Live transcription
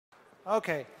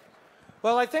Okay.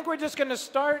 Well, I think we're just going to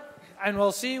start, and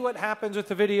we'll see what happens with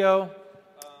the video.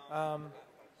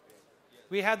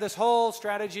 We had this whole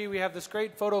strategy. We have this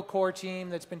great photo core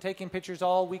team that's been taking pictures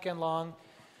all weekend long.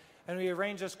 And we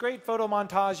arranged this great photo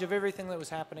montage of everything that was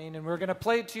happening. And we were going to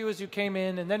play it to you as you came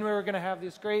in. And then we were going to have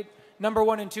these great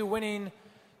 #1 and #2 winning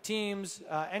teams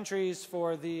entries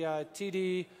for the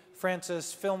TD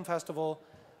Francis Film Festival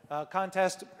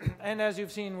contest. And as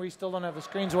you've seen, we still don't have the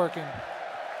screens working.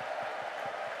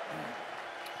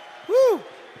 Woo!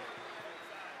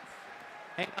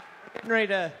 Hang on, we're getting ready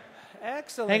to...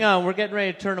 Excellent. Hang on, we're getting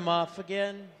ready to turn them off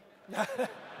again.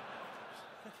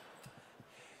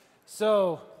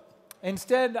 So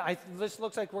instead, this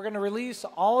looks like we're going to release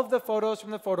all of the photos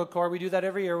from the photo core. We do that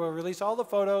every year. We'll release all the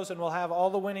photos, and we'll have all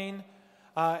the winning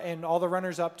and all the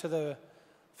runners up to the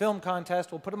film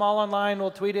contest. We'll put them all online.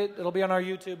 We'll tweet it. It'll be on our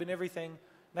YouTube and everything.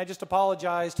 And I just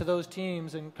apologize to those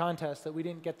teams and contests that we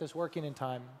didn't get this working in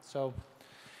time. So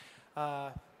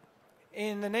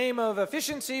in the name of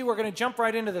efficiency, we're going to jump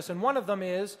right into this. And one of them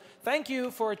is, thank you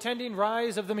for attending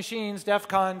Rise of the Machines DEF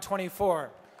CON 24.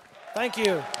 Thank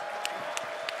you.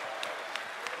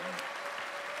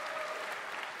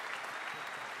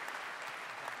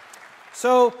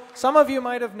 So some of you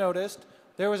might have noticed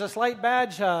there was a slight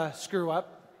badge screw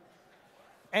up.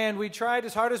 And we tried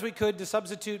as hard as we could to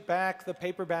substitute back the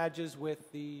paper badges with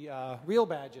the real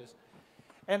badges.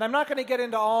 And I'm not going to get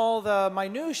into all the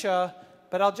minutia,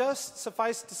 but I'll just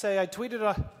suffice to say I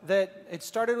tweeted that it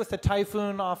started with a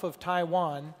typhoon off of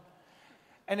Taiwan.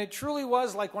 And it truly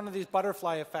was like one of these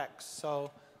butterfly effects.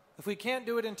 So if we can't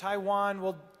do it in Taiwan,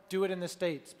 we'll do it in the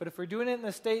States. But if we're doing it in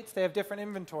the States, they have different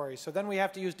inventories. So then we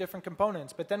have to use different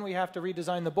components. But then we have to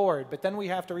redesign the board. But then we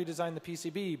have to redesign the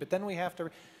PCB. But then we have to...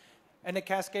 And it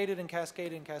cascaded and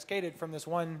cascaded and cascaded from this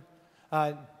one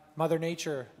Mother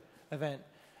Nature event.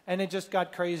 And it just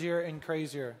got crazier and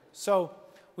crazier. So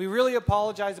we really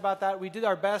apologize about that. We did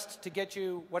our best to get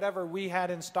you whatever we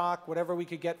had in stock, whatever we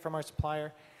could get from our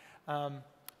supplier.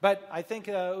 But I think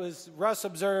it was Russ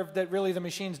observed that really the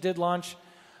machines did launch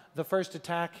the first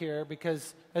attack here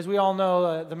because, as we all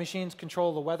know, the machines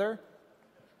control the weather.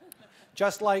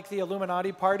 Just like the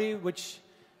Illuminati Party, which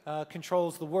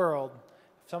controls the world.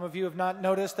 Some of you have not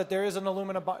noticed that there is an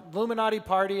Illuminati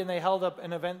Party, and they held up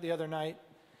an event the other night.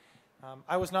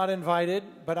 I was not invited,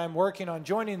 but I'm working on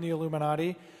joining the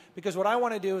Illuminati because what I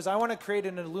want to do is I want to create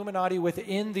an Illuminati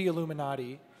within the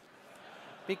Illuminati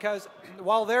because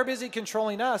while they're busy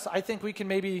controlling us, I think we can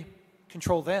maybe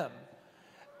control them.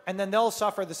 And then they'll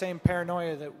suffer the same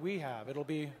paranoia that we have. It'll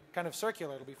be kind of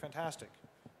circular. It'll be fantastic.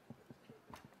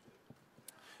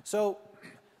 So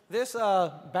this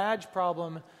badge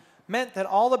problem meant that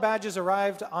all the badges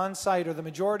arrived on site, or the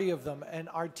majority of them, and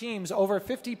our teams, over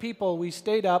 50 people, we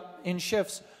stayed up in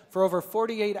shifts for over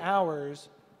 48 hours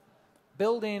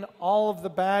building all of the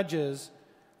badges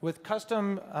with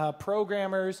custom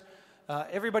programmers.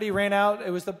 Everybody ran out.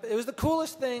 It was the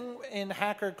coolest thing in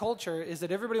hacker culture is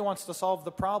that everybody wants to solve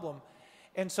the problem.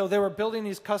 And so they were building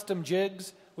these custom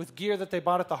jigs with gear that they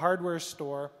bought at the hardware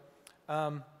store.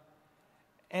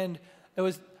 And it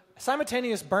was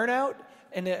simultaneous burnout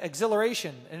and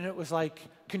exhilaration, and it was like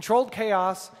controlled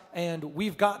chaos, and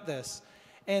we've got this.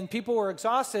 And people were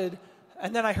exhausted,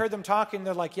 and then I heard them talking,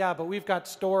 they're like, yeah, but we've got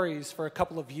stories for a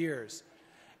couple of years.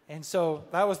 And so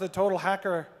that was the total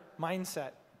hacker mindset.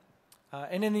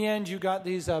 And in the end, you got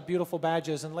these beautiful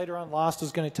badges, and later on Lost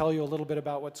is going to tell you a little bit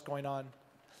about what's going on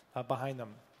behind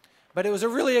them. But it was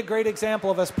really a great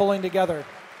example of us pulling together.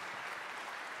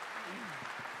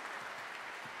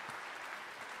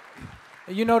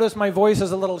 You notice my voice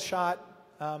is a little shot,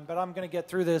 but I'm going to get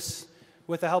through this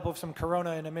with the help of some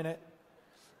Corona in a minute.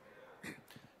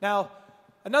 Now,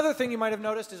 another thing you might have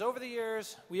noticed is over the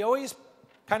years, we always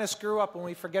kind of screw up when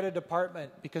we forget a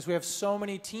department because we have so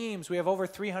many teams. We have over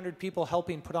 300 people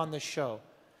helping put on this show.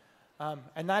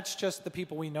 And that's just the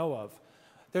people we know of.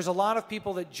 There's a lot of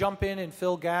people that jump in and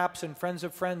fill gaps and friends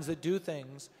of friends that do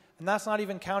things. And that's not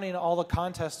even counting all the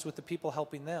contests with the people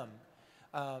helping them.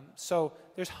 So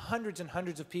there's hundreds and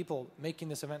hundreds of people making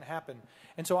this event happen.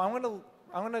 And so I'm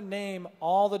going to name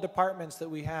all the departments that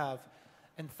we have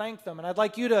and thank them. And I'd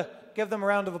like you to give them a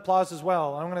round of applause as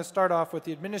well. I'm going to start off with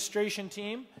the administration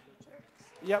team.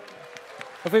 Yep.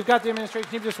 If we've got the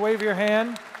administration team, just wave your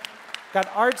hand. Got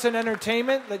arts and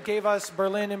entertainment that gave us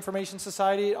Berlin Information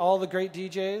Society, all the great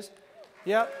DJs.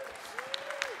 Yep.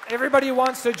 Everybody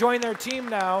wants to join their team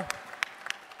now.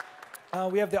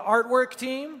 We have the artwork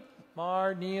team.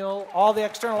 Mar, Neil, all the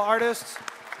external artists,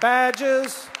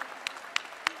 badges.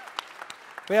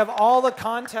 We have all the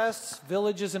contests,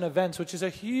 villages, and events, which is a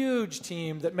huge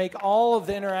team that make all of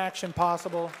the interaction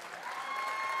possible.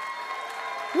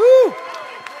 Woo!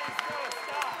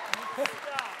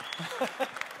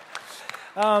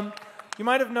 You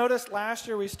might have noticed last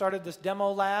year we started this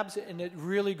Demo Labs, and it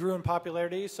really grew in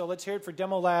popularity. So let's hear it for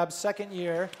Demo Labs, second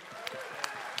year.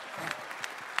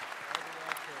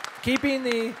 Keeping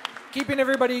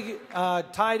everybody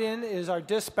tied in is our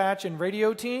dispatch and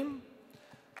radio team.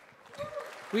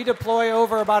 We deploy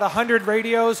over about 100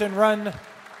 radios and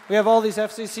we have all these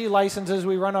FCC licenses.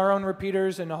 We run our own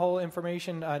repeaters and a whole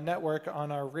information network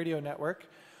on our radio network.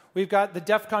 We've got the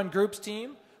DEF CON groups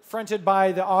team, fronted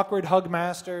by the awkward hug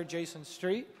master, Jason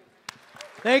Street.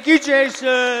 Thank you,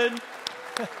 Jason.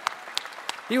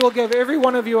 He will give every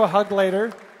one of you a hug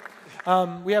later.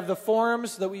 We have the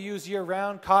forums that we use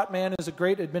year-round. Cotman is a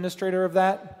great administrator of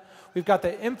that. We've got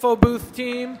the info booth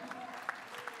team,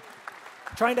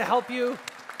 trying to help you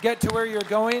get to where you're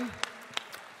going.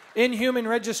 Inhuman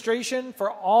registration for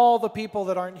all the people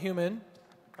that aren't human,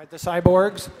 right? The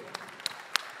cyborgs.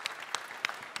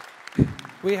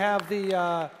 We have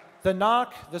the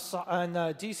NOC and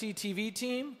the DCTV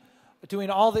team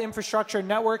doing all the infrastructure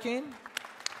networking.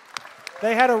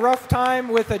 They had a rough time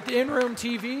with an in-room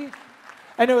TV.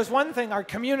 And it was one thing, our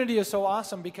community is so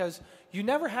awesome because you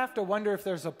never have to wonder if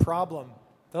there's a problem.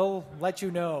 They'll let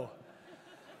you know.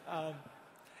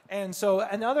 And so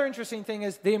another interesting thing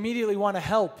is they immediately want to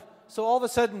help. So all of a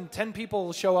sudden, 10 people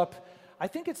will show up. I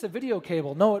think it's the video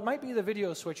cable. No, it might be the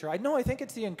video switcher. I think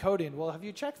it's the encoding. Well, have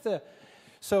you checked the...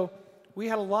 So we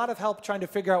had a lot of help trying to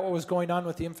figure out what was going on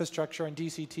with the infrastructure on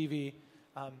DCTV.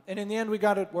 And in the end, we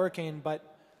got it working. But,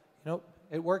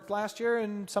 it worked last year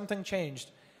and something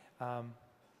changed.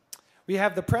 We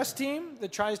have the press team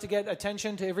that tries to get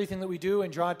attention to everything that we do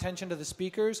and draw attention to the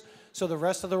speakers so the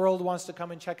rest of the world wants to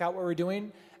come and check out what we're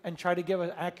doing and try to give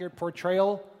an accurate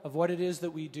portrayal of what it is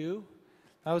that we do.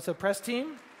 That was the press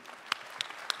team.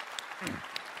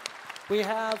 We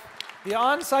have the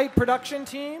on-site production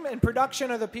team, and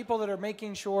production are the people that are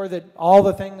making sure that all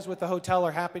the things with the hotel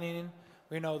are happening.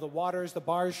 The waters, the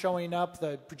bars showing up,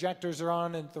 the projectors are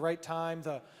on at the right time,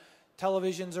 the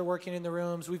televisions are working in the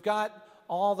rooms. We've got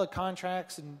all the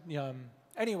contracts, and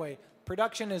anyway,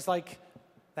 production is like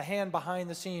the hand behind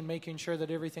the scene, making sure that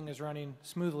everything is running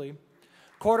smoothly.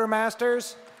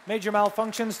 Quartermasters, major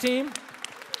malfunctions team.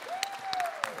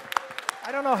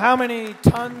 I don't know how many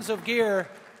tons of gear,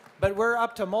 but we're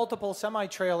up to multiple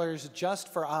semi-trailers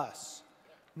just for us,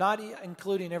 not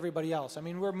including everybody else. I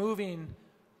mean, we're moving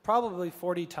probably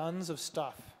 40 tons of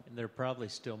stuff. And they're probably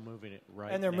still moving it right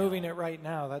now. And they're moving it right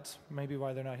now. That's maybe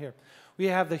why they're not here. We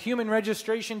have the human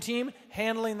registration team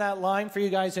handling that line for you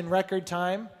guys in record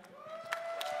time.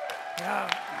 Yeah.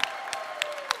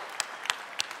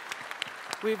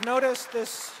 We've noticed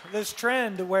this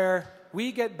trend where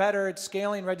we get better at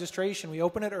scaling registration. We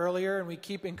open it earlier and we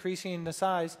keep increasing the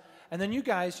size. And then you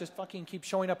guys just fucking keep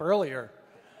showing up earlier.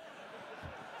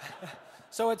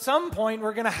 So at some point,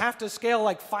 we're going to have to scale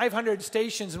like 500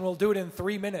 stations and we'll do it in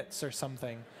 3 minutes or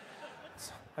something.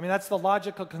 I mean, that's the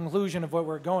logical conclusion of where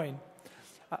we're going.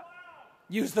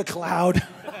 Use the cloud.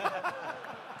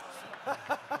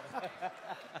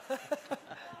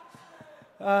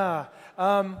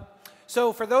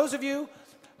 So for those of you,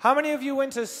 how many of you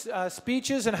went to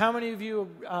speeches and how many of you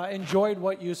enjoyed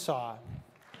what you saw?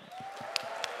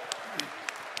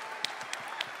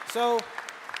 So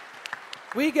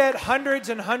we get hundreds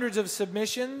and hundreds of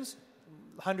submissions.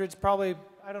 Hundreds probably,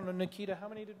 I don't know, Nikita, how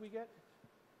many did we get?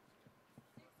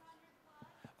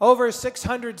 Over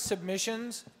 600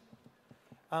 submissions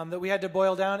that we had to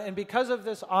boil down. And because of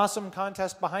this awesome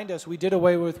contest behind us, we did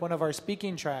away with one of our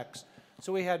speaking tracks.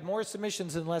 So we had more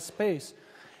submissions and less space.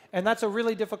 And that's a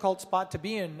really difficult spot to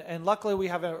be in. And luckily, we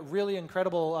have a really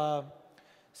incredible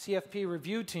CFP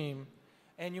review team.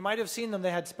 And you might have seen them. They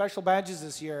had special badges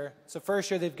this year. It's the first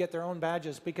year they've get their own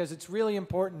badges because it's really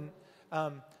important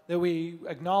that we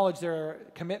acknowledge their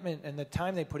commitment and the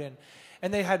time they put in.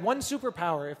 And they had one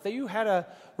superpower. If you had a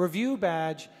review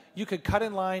badge, you could cut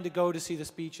in line to go to see the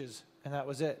speeches, and that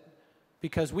was it.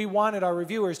 Because we wanted our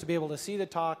reviewers to be able to see the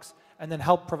talks and then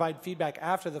help provide feedback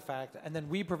after the fact, and then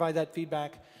we provide that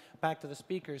feedback back to the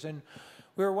speakers. And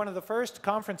we were one of the first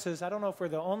conferences, I don't know if we're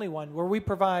the only one, where we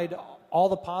provide all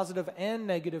the positive and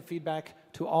negative feedback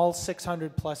to all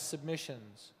 600 plus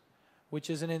submissions, which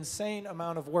is an insane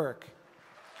amount of work.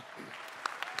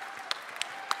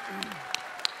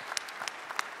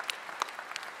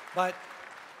 But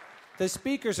the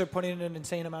speakers are putting in an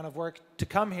insane amount of work to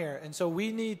come here, and so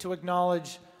we need to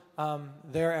acknowledge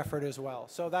their effort as well.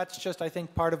 So that's just, I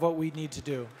think, part of what we need to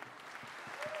do.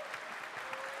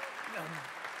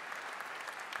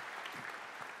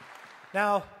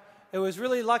 Now, it was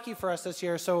really lucky for us this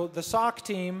year. So the SOC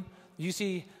team,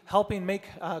 UC helping make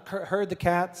herd the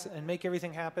cats and make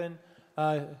everything happen.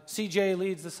 CJ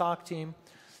leads the SOC team.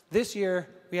 This year,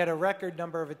 we had a record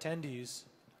number of attendees.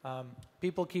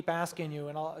 People keep asking you,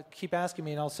 and keep asking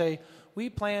me, and I'll say, we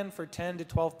plan for 10 to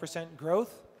 12%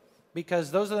 growth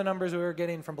because those are the numbers we were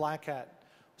getting from Black Hat.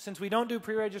 Since we don't do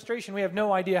pre-registration, we have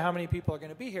no idea how many people are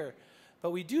going to be here. But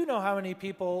we do know how many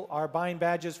people are buying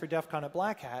badges for DEF CON at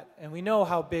Black Hat, and we know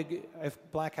how big if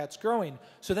Black Hat's growing.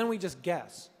 So then we just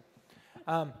guess.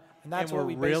 And that's what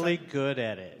we base really good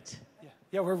at it.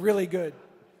 Yeah, we're really good.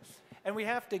 And we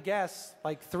have to guess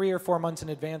like 3 or 4 months in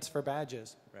advance for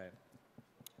badges. Right.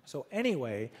 So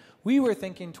anyway, we were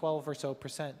thinking 12 or so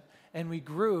 %. And we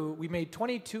grew, we made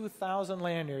 22,000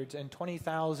 lanyards and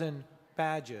 20,000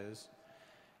 badges.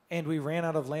 And we ran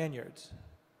out of lanyards.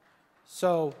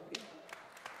 So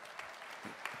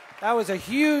that was a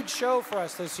huge show for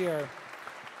us this year.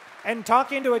 And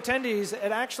talking to attendees,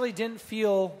 it actually didn't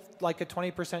feel like a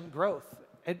 20% growth.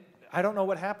 I don't know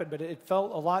what happened, but it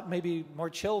felt a lot maybe more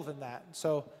chill than that.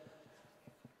 So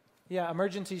yeah,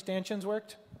 emergency stanchions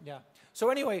worked? Yeah. So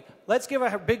anyway, let's give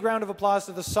a big round of applause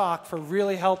to the SOC for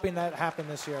really helping that happen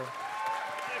this year.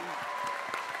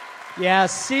 Yeah,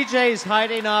 CJ's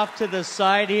hiding off to the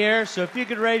side here, so if you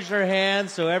could raise your hand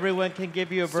so everyone can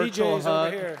give you a virtual CJ's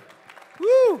hug. over here.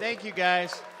 Woo! Thank you,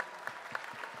 guys.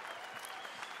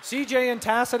 CJ and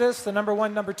Tacitus, the number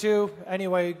 1, number 2.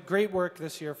 Anyway, great work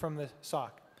this year from the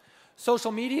SOC.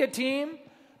 Social media team,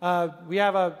 we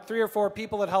have 3 or 4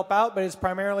 people that help out, but it's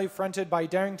primarily fronted by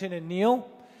Darrington and Neil,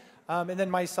 and then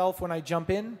myself when I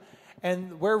jump in.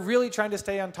 And we're really trying to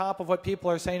stay on top of what people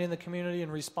are saying in the community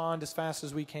and respond as fast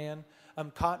as we can.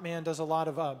 Cotman does a lot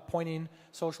of pointing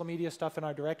social media stuff in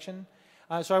our direction.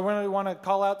 So I really want to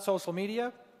call out social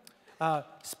media.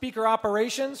 Speaker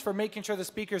operations for making sure the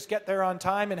speakers get there on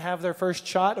time and have their first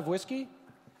shot of whiskey.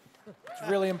 It's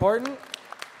really important.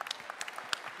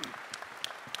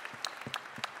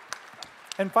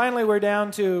 And finally, we're down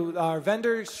to our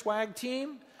vendor swag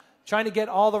team, trying to get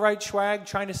all the right swag,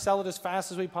 trying to sell it as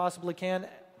fast as we possibly can.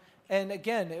 And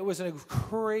again, it was a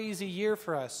crazy year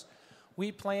for us.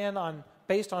 We plan on,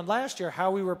 based on last year, how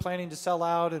we were planning to sell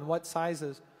out and what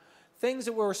sizes. Things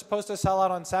that we were supposed to sell out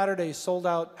on Saturday sold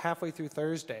out halfway through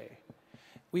Thursday.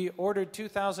 We ordered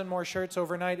 2,000 more shirts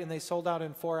overnight, and they sold out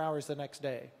in 4 hours the next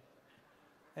day.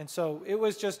 And so it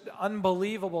was just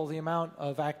unbelievable, the amount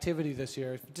of activity this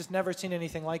year. Just never seen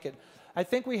anything like it. I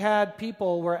think we had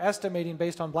people, we're estimating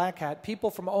based on Black Hat,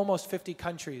 people from almost 50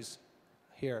 countries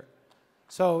here.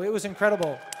 So it was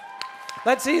incredible.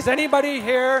 Let's see, is anybody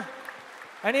here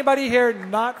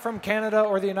not from Canada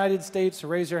or the United States?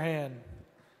 Raise your hand.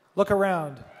 Look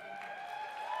around.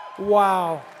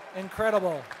 Wow,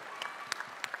 incredible.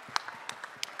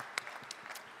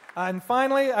 And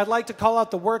finally, I'd like to call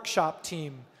out the workshop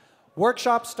team.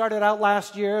 Workshop started out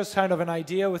last year as kind of an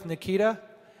idea with Nikita,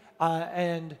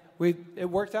 and it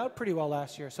worked out pretty well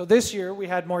last year. So this year, we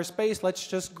had more space, let's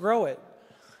just grow it.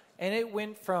 And it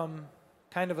went from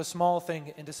kind of a small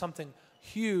thing into something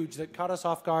huge that caught us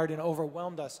off guard and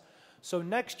overwhelmed us. So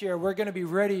next year, we're going to be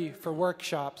ready for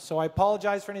workshops. So I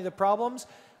apologize for any of the problems,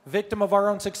 victim of our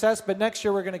own success, but next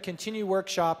year we're going to continue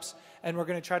workshops, and we're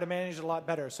going to try to manage it a lot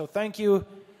better. So thank you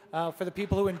for the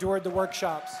people who endured the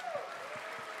workshops.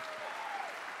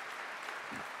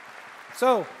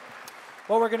 So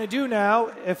what we're going to do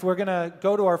now, if we're going to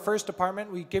go to our first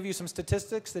department, we give you some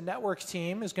statistics. The networks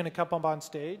team is going to come up on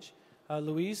stage,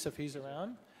 Luis, if he's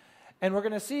around. And we're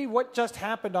going to see what just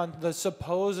happened on the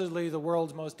supposedly the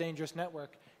world's most dangerous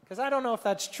network. Because I don't know if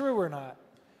that's true or not.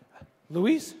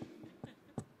 Luis?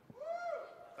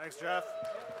 Thanks, Jeff.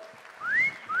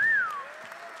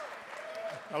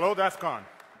 Hello, DEF CON.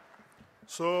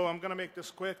 So I'm going to make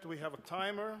this quick. Do we have a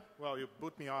timer? Well, you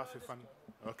boot me off if I'm...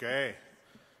 Okay.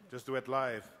 Just do it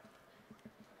live.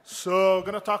 So I'm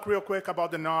going to talk real quick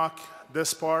about the NOC.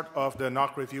 This part of the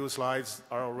NOC review slides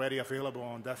are already available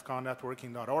on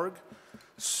defconnetworking.org.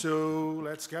 So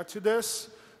let's get to this.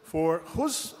 For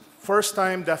who's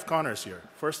first-time DEF CONers here?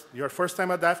 Your first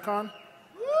time at DEF CON?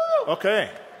 Okay.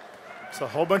 It's a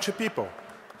whole bunch of people.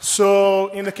 So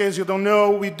in the case you don't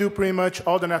know, we do pretty much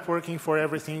all the networking for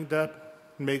everything that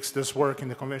makes this work in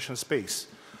the convention space.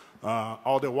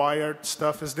 All the wired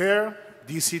stuff is there.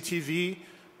 DCTV,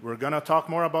 we're going to talk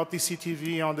more about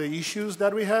DCTV on the issues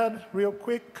that we had real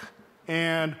quick.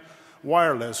 And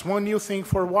wireless. One new thing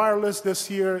for wireless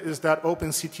this year is that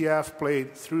OpenCTF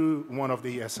played through one of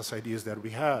the SSIDs that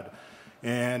we had.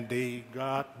 And they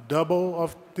got double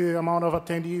of the amount of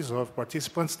attendees, of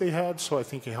participants they had, so I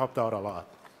think it helped out a lot.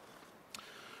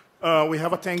 We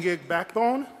have a 10 gig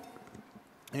backbone.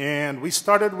 And we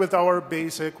started with our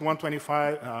basic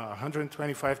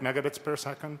 125 megabits per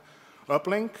second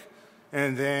uplink,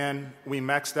 and then we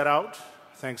maxed that out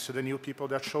thanks to the new people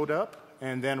that showed up,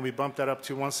 and then we bumped that up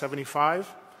to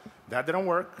 175. That didn't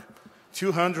work.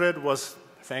 200 was,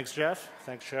 thanks Jeff,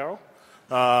 thanks Cheryl,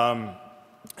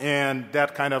 and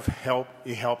that kind of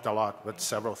helped a lot with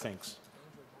several things.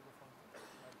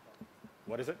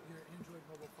 What is it?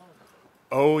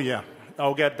 Oh yeah,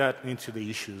 I'll get that into the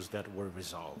issues that were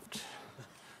resolved.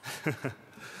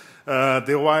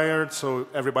 The wired, so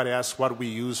everybody asks what we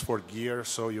use for gear,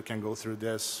 so you can go through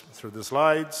this, through the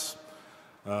slides.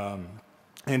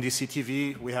 NDC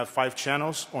TV, we have 5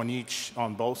 channels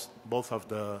on both of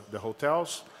the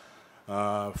hotels,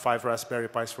 5 Raspberry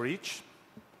Pis for each,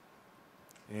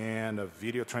 and a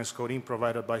video transcoding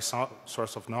provided by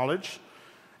Source of Knowledge.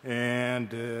 And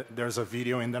there's a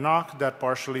video in the NOC that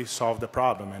partially solved the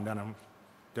problem, and then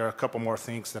there are a couple more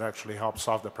things that actually help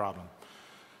solve the problem.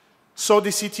 So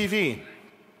the CTV,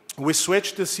 we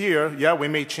switched this year. Yeah, we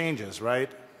made changes,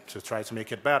 right, to try to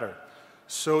make it better.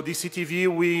 So the CTV,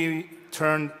 we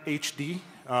turned HD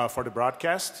for the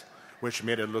broadcast, which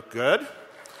made it look good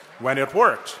when it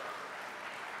worked.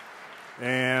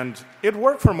 And it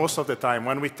worked for most of the time.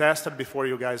 When we tested before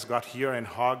you guys got here and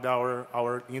hogged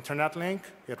our internet link,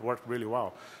 it worked really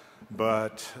well.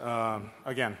 But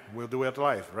again, we'll do it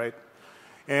live, right?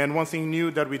 And one thing new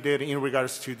that we did in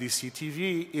regards to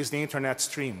DCTV is the internet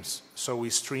streams. So we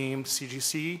streamed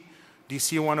CGC,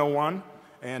 DC 101,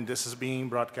 and this is being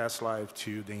broadcast live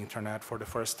to the internet for the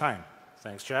first time.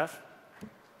 Thanks, Jeff.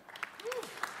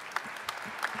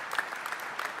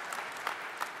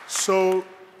 So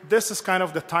this is kind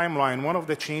of the timeline. One of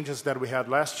the changes that we had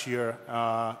last year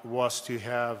was to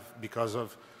have, because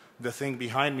of the thing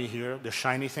behind me here, the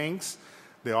shiny things,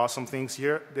 the awesome things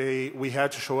here, we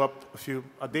had to show up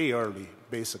a day early,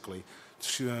 basically.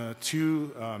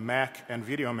 To Mac and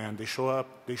Video Man, they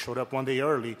showed up one day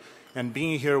early, and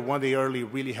being here one day early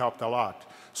really helped a lot.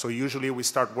 So usually we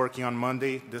start working on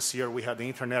Monday. This year we had the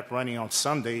internet running on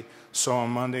Sunday, so on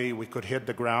Monday we could hit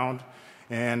the ground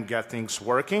and get things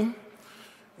working.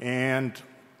 And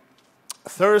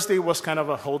Thursday was kind of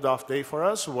a hold-off day for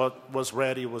us. What was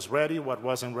ready was ready. What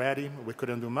wasn't ready, we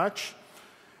couldn't do much.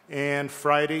 And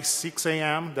Friday, 6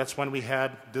 a.m., that's when we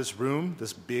had this room,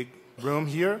 this big room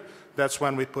here. That's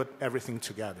when we put everything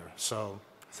together. So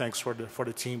thanks for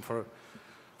the team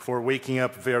for waking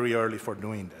up very early for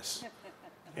doing this.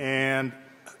 And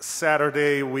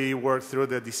Saturday, we worked through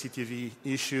the DCTV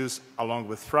issues along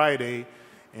with Friday.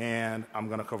 And I'm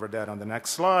going to cover that on the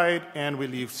next slide. And we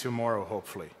leave tomorrow,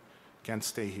 hopefully. Can't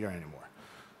stay here anymore.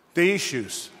 The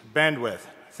issues, bandwidth.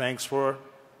 Thanks for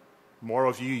more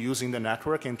of you using the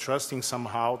network and trusting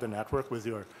somehow the network with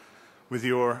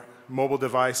your mobile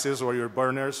devices or your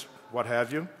burners, what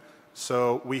have you.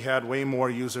 So we had way more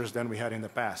users than we had in the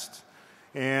past.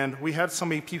 And we had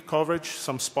some AP coverage,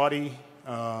 some spotty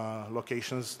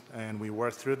locations, and we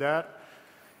worked through that.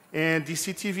 And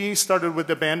DCTV started with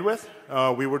the bandwidth.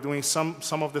 We were doing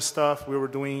some of the stuff we were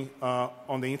doing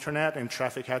on the internet, and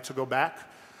traffic had to go back.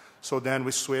 So then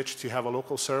we switched to have a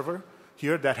local server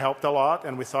here. That helped a lot,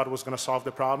 and we thought it was going to solve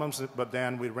the problems, but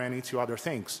then we ran into other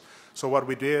things. So what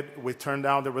we did, we turned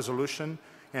down the resolution,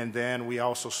 and then we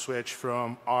also switched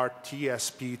from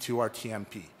RTSP to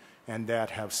RTMP, and that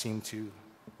have seemed to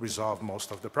resolve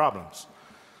most of the problems.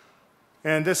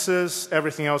 And this is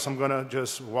everything else I'm going to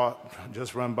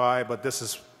just run by, but this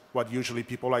is what usually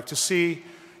people like to see.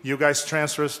 You guys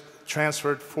transferred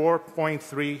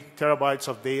 4.3 terabytes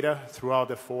of data throughout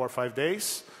the 4 or 5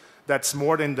 days. That's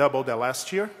more than double the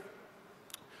last year.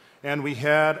 And we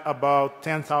had about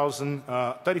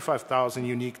 35,000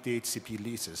 unique DHCP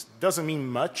leases. Doesn't mean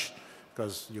much,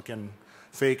 because you can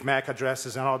fake MAC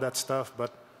addresses and all that stuff,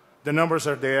 but the numbers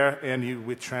are there, and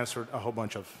we transferred a whole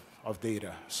bunch of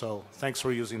data. So thanks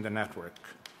for using the network.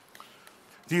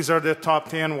 These are the top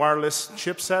 10 wireless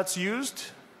chipsets used.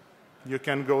 You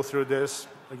can go through this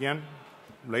again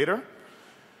later.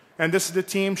 And this is the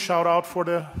team. Shout out for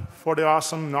the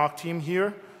awesome NOC team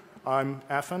here. I'm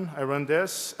Effen. I run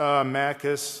this. Mac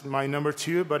is my number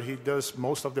 2, but he does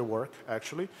most of the work,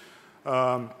 actually.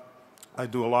 I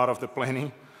do a lot of the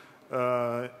planning.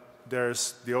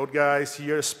 There's the old guys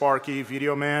here, Sparky,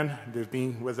 Video Man. They've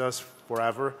been with us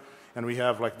forever. And we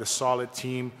have like the solid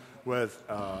team with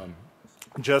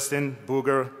Justin,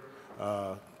 Booger,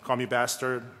 Call Me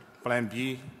Bastard, Plan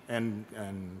B, and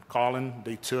Colin.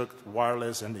 They took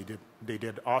wireless and they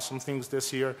did awesome things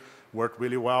this year. Worked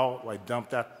really well. I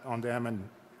dumped that on them and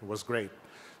it was great.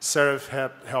 Seraph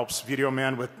helps Video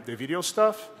Man with the video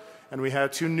stuff. And we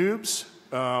had 2 noobs,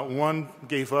 one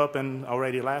gave up and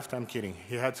already left. I'm kidding.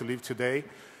 He had to leave today.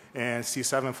 And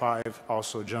C75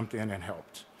 also jumped in and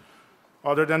helped.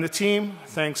 Other than the team,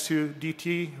 thanks to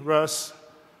DT, Russ,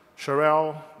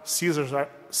 Sherelle,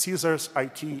 Caesars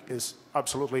IT is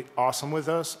absolutely awesome with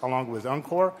us, along with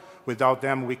Encore. Without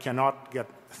them, we cannot get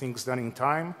things done in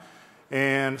time.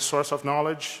 And Source of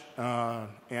Knowledge,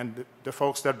 and the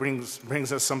folks that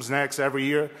brings us some snacks every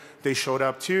year, they showed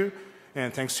up too.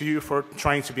 And thanks to you for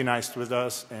trying to be nice with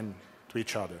us and to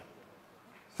each other.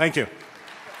 Thank you.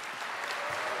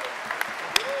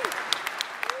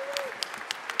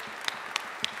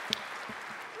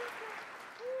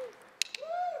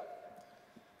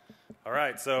 All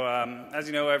right, so as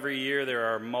you know, every year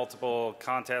there are multiple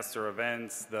contests or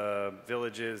events, the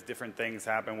villages, different things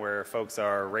happen where folks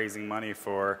are raising money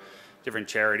for different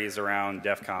charities around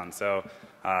DEF CON. So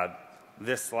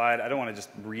this slide, I don't want to just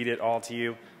read it all to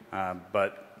you,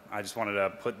 but I just wanted to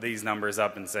put these numbers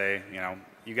up and say, you know,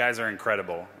 you guys are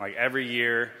incredible. Like every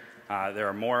year, there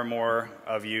are more and more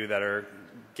of you that are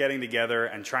getting together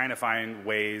and trying to find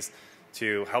ways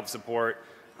to help support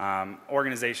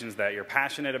organizations that you're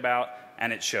passionate about,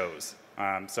 and it shows.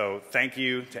 So thank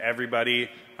you to everybody,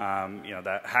 you know,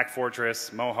 that Hack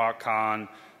Fortress, Mohawk Con,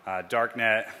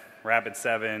 Darknet, Rapid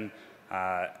 7,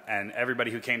 and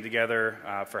everybody who came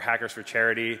together for Hackers for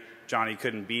Charity. Johnny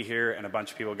couldn't be here, and a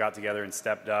bunch of people got together and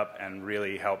stepped up and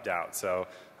really helped out. So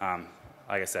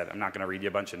like I said, I'm not going to read you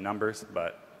a bunch of numbers,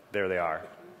 but there they are.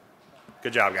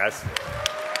 Good job, guys.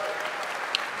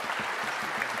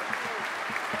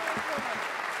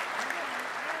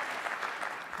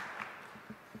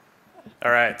 All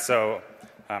right, so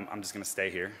I'm just going to stay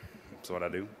here. That's what I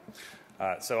do.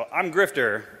 So I'm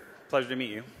Grifter. Pleasure to meet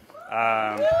you.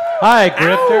 Hi,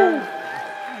 Grifter.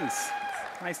 Thanks.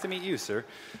 Nice to meet you, sir.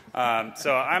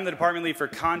 So I'm the department lead for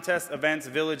contests, events,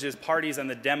 villages, parties, and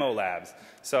the demo labs.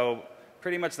 So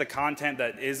pretty much the content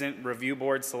that isn't review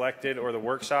board selected or the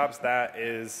workshops, that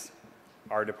is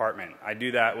our department. I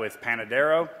do that with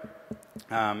Panadero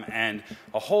and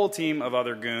a whole team of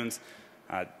other goons.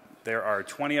 There are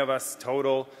 20 of us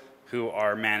total who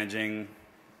are managing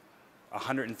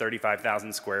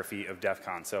 135,000 square feet of DEF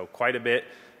CON, so quite a bit.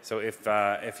 So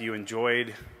if you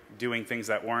enjoyed doing things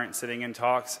that weren't sitting in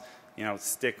talks, you know,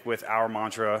 stick with our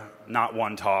mantra, not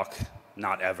one talk,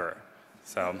 not ever.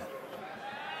 So,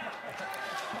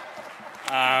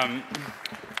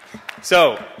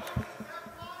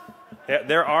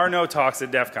 there are no talks at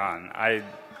DEF CON.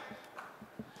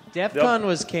 DEF CON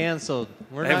was canceled.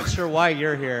 We're not sure why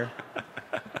you're here.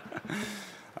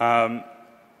 But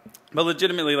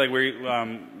legitimately, like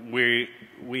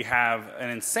we have an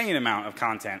insane amount of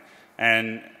content,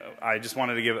 and I just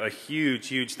wanted to give a huge,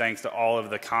 huge thanks to all of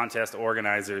the contest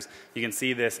organizers. You can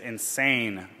see this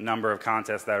insane number of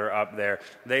contests that are up there.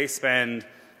 They spend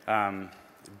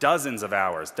dozens of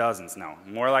hours,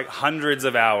 more like hundreds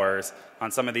of hours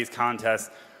on some of these contests.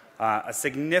 A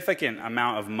significant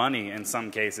amount of money in some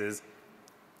cases,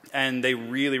 and they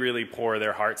really, really pour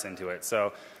their hearts into it.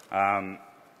 So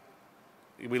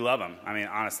we love them. I mean,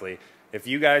 honestly, if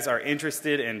you guys are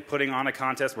interested in putting on a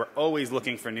contest, we're always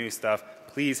looking for new stuff.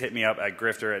 Please hit me up at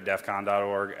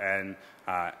grifter@defcon.org, and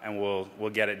we'll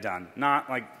get it done.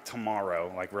 Not like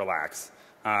tomorrow, like relax.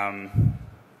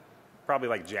 Probably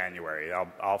like January.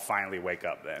 I'll finally wake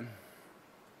up then.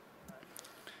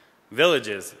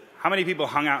 Villages. How many people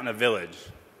hung out in a village?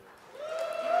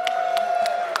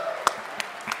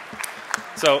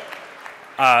 So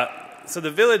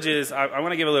the villages, I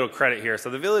want to give a little credit here.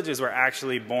 So the villages were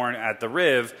actually born at the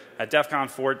Riv at DEF CON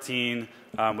 14.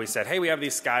 We said, hey, we have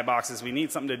these skyboxes. We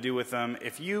need something to do with them.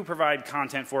 If you provide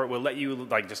content for it, we'll let you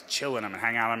like just chill in them and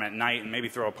hang out on them at night and maybe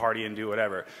throw a party and do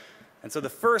whatever. And so the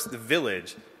first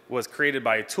village was created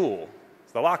by Tool.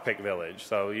 It's the Lockpick Village.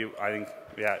 So I think,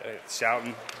 yeah,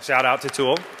 shout out to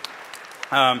Tool.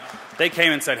 They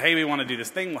came and said, hey, we want to do this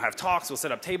thing. We'll have talks. We'll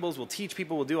set up tables. We'll teach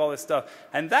people. We'll do all this stuff.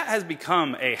 And that has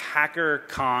become a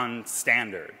HackerCon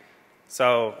standard.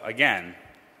 So again,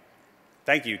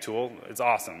 thank you, Tool. It's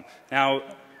awesome. Now,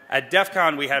 at DEF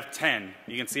CON, we have 10.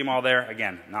 You can see them all there.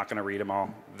 Again, not going to read them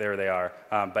all. There they are.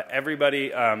 But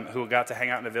everybody who got to hang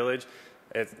out in the village,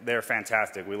 they're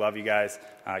fantastic. We love you guys.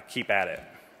 Keep at it.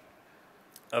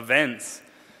 Events.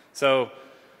 So,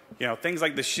 you know, things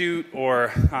like the Shoot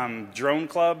or Drone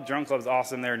Club. Drone Club's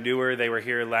awesome. They're newer. They were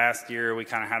here last year. We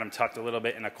kind of had them tucked a little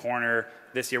bit in a corner.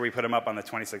 This year we put them up on the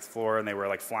 26th floor, and they were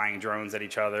like flying drones at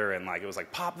each other, and like it was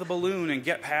like pop the balloon and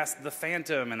get past the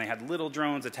Phantom, and they had little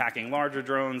drones attacking larger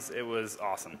drones. It was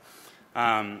awesome.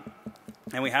 And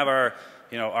we have our,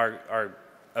 you know, our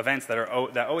events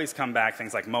that always come back,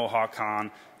 things like Mohawk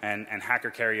Con and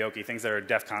Hacker Karaoke, things that are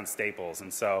DEF CON staples.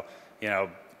 And so, you know,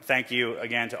 thank you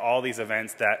again to all these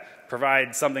events that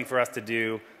provide something for us to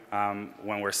do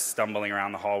when we're stumbling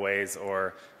around the hallways,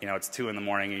 or, you know, it's 2 in the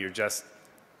morning and you're just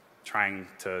trying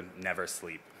to never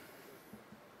sleep.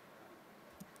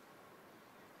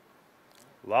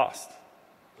 Lost.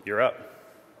 You're up.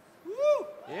 Woo!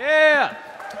 Yeah!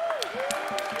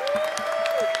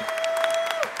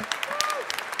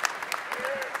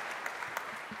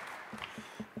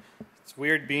 It's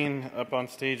weird being up on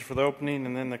stage for the opening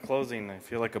and then the closing. I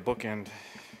feel like a bookend.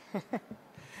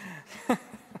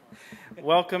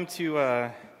 Welcome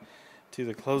to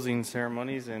the closing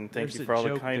ceremonies, and thank you for all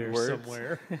the kind words.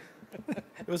 Somewhere.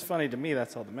 It was funny to me.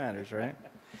 That's all that matters, right?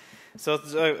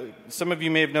 So some of you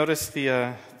may have noticed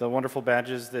the wonderful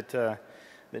badges that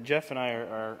Jeff and I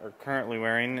are currently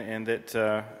wearing, and that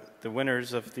the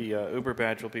winners of the Uber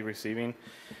badge will be receiving.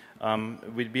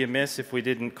 We'd be amiss if we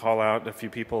didn't call out a few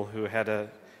people who had a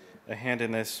hand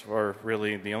in this, or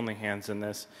really the only hands in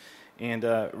this. And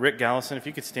Rick Gallison, if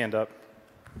you could stand up.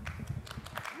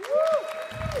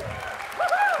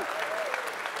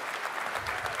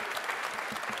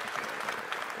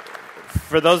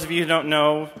 For those of you who don't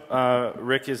know,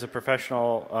 Rick is a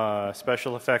professional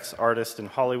special effects artist in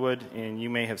Hollywood, and you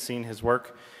may have seen his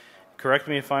work. Correct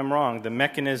me if I'm wrong, the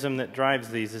mechanism that drives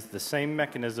these is the same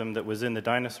mechanism that was in the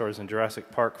dinosaurs in Jurassic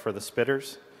Park for the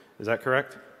spitters. Is that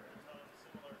correct?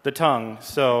 The tongue.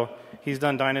 So he's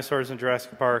done dinosaurs in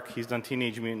Jurassic Park. He's done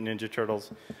Teenage Mutant Ninja Turtles.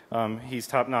 He's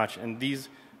top-notch. And these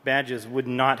badges would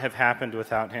not have happened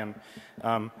without him.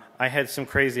 I had some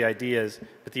crazy ideas,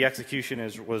 but the execution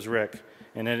was Rick.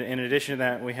 And in addition to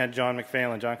that, we had John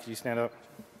McPhailin. John, could you stand up?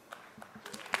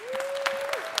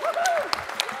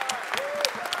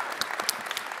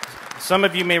 Some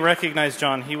of you may recognize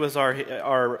John. He was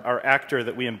our actor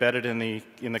that we embedded in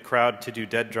the crowd to do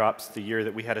dead drops the year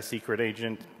that we had a secret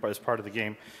agent as part of the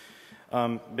game.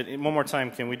 But one more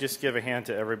time, can we just give a hand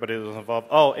to everybody that was involved?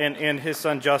 Oh, and his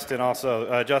son Justin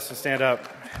also. Justin, stand up.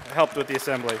 Helped with the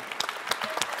assembly.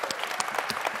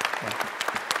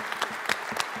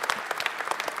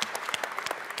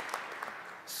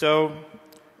 So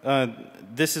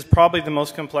this is probably the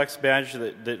most complex badge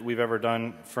that we've ever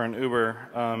done for an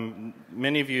Uber.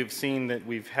 Many of you have seen that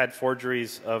we've had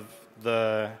forgeries of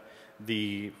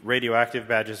the radioactive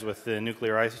badges with the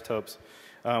nuclear isotopes,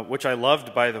 which I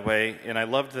loved, by the way, and I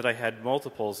loved that I had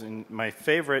multiples. And my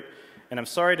favorite, and I'm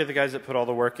sorry to the guys that put all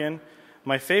the work in,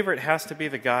 my favorite has to be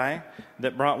the guy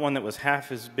that brought one that was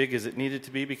half as big as it needed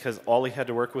to be, because all he had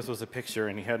to work with was a picture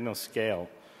and he had no scale.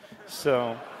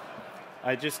 So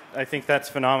I think that's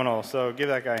phenomenal, so give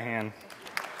that guy a hand.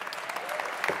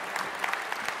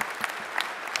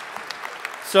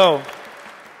 So,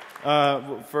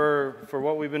 for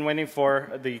what we've been waiting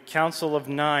for, the Council of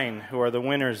 9, who are the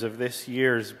winners of this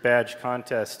year's badge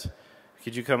contest,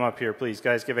 could you come up here, please?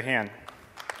 Guys, give a hand.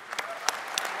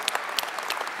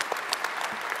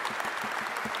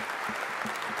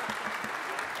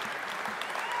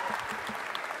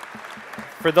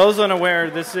 For those unaware,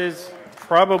 this is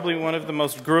probably one of the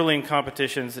most grueling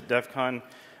competitions at DEF CON.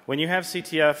 When you have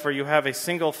CTF or you have a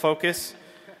single focus,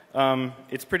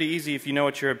 it's pretty easy if you know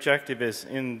what your objective is.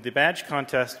 In the badge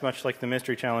contest, much like the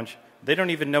mystery challenge, they don't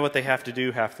even know what they have to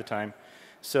do half the time.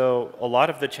 So a lot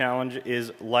of the challenge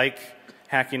is like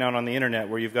hacking out on the internet,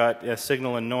 where you've got a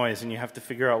signal and noise and you have to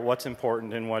figure out what's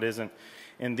important and what isn't.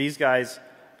 And these guys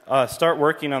start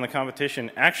working on the competition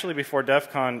actually before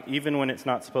DEF CON, even when it's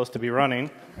not supposed to be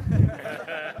running.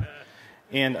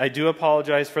 And I do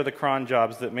apologize for the cron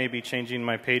jobs that may be changing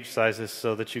my page sizes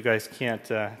so that you guys can't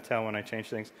tell when I change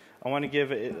things. I want to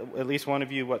give at least one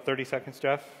of you, 30 seconds,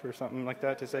 Jeff, or something like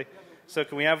that to say? So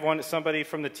can we have somebody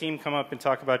from the team come up and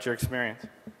talk about your experience?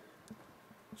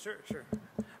 Sure.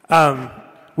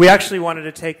 We actually wanted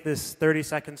to take this 30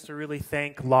 seconds to really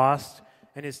thank Lost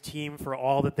and his team for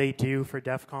all that they do for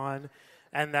DEF CON,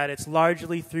 and that it's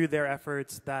largely through their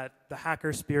efforts that the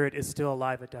hacker spirit is still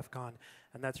alive at DEF CON.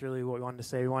 And that's really what we wanted to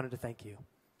say. We wanted to thank you.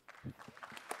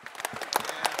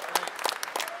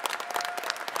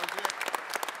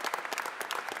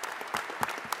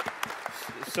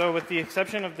 So with the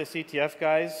exception of the CTF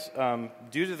guys,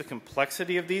 due to the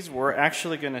complexity of these, we're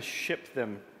actually going to ship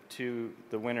them to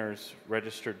the winners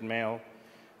registered mail.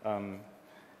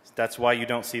 That's why you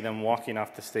don't see them walking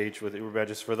off the stage with Uber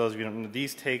badges. For those of you who don't know,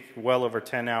 these take well over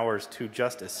 10 hours to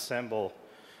just assemble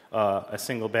a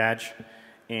single badge.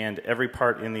 And every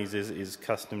part in these is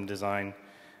custom design.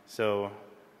 So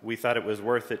we thought it was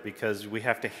worth it because we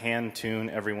have to hand tune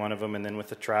every one of them, and then with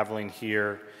the traveling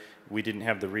here, we didn't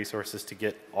have the resources to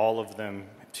get all of them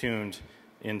tuned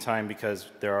in time because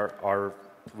there are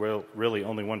really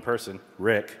only one person,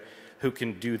 Rick, who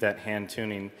can do that hand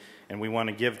tuning. And we want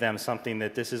to give them something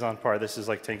that this is on par. This is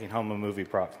like taking home a movie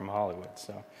prop from Hollywood.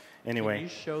 So anyway. Can you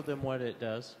show them what it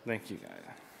does? Thank you, guys.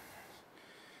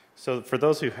 So for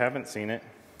those who haven't seen it,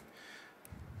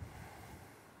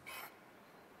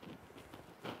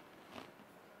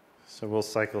 so we'll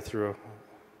cycle through.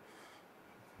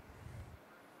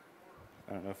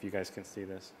 I don't know if you guys can see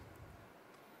this.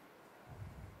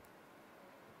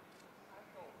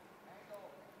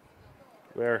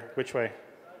 Where? Which way?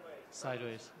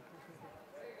 Sideways.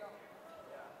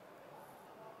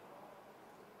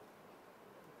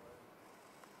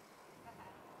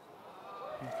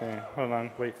 Okay, hold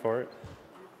on, wait for it.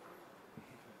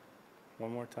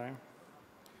 One more time.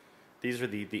 These are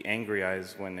the angry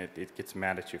eyes when it gets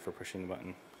mad at you for pushing the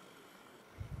button.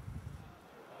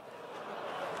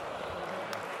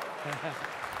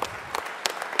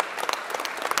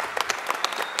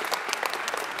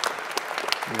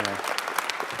 Yeah.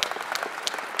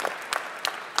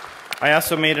 I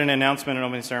also made an announcement in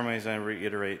opening ceremonies, and I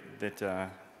reiterate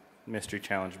that Mystery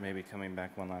Challenge may be coming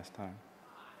back one last time.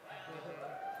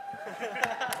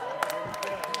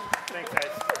 Thanks,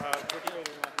 guys.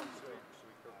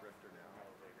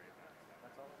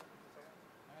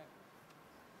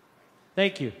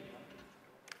 Thank you.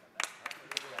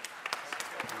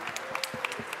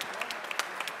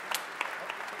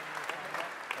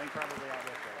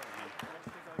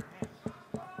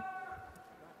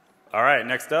 All right,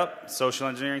 next up, social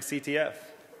engineering CTF.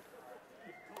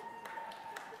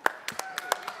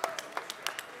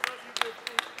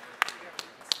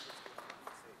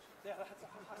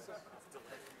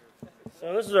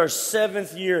 So this is our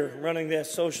 7th year running the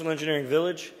Social Engineering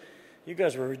Village. You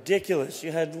guys were ridiculous.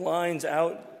 You had lines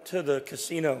out to the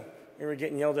casino. You were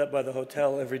getting yelled at by the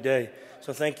hotel every day.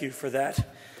 So thank you for that.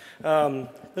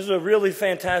 This is a really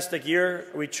fantastic year.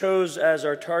 We chose as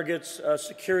our targets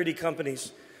security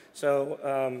companies.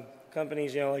 So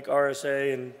companies, like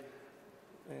RSA and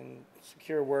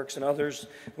SecureWorks and others.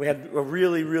 We had a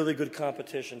really, really good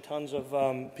competition. Tons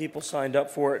of people signed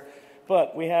up for it.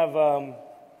 But we have I'm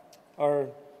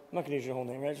not going to use your whole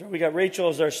name, right? So we got Rachel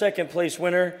as our 2nd place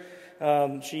winner.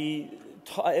 This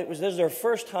is her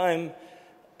first time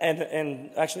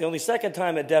and actually only 2nd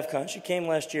time at DEF CON. She came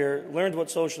last year, learned what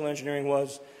social engineering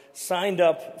was, signed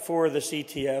up for the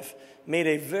CTF, made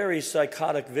a very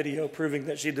psychotic video proving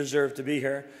that she deserved to be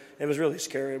here. It was really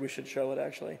scary. We should show it,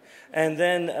 actually. And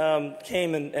then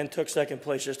came and took 2nd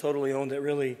place, just totally owned it,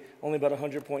 really only about a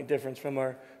 100-point difference from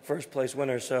our 1st place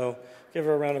winner. So give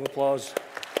her a round of applause.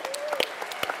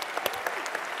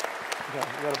 Yeah,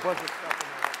 we got a bunch of stuff in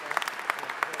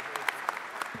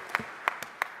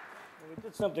there. We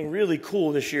did something really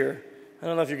cool this year. I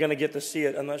don't know if you're going to get to see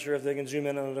it. I'm not sure if they can zoom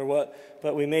in on it or what.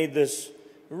 But we made this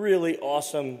really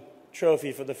awesome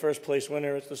trophy for the 1st place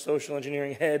winner. It's the social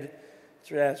engineering head.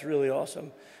 It's really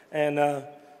awesome. And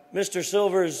Mr.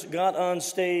 Silvers got on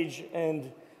stage,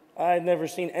 and I've never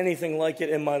seen anything like it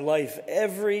in my life.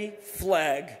 Every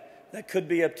flag that could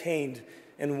be obtained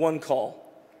in one call.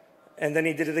 And then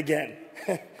he did it again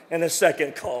in a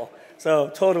 2nd call. So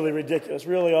totally ridiculous.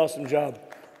 Really awesome job.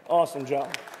 Awesome job.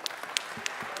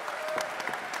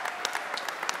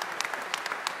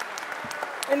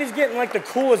 And he's getting like the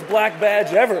coolest black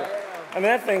badge ever. I mean,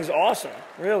 that thing's awesome.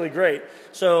 Really great.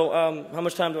 So how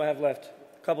much time do I have left?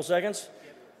 A couple seconds?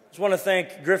 Just want to thank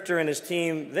Grifter and his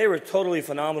team. They were totally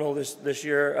phenomenal this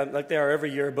year, like they are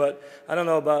every year, but I don't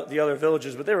know about the other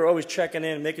villages, but they were always checking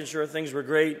in, making sure things were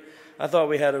great. I thought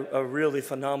we had a really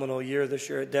phenomenal year this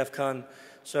year at DEF CON,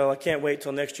 so I can't wait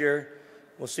till next year.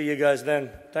 We'll see you guys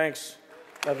then. Thanks.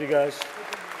 Love you guys.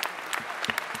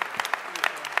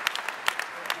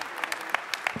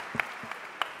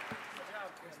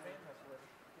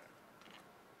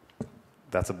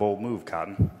 That's a bold move,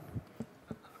 Cotton.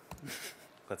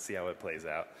 Let's see how it plays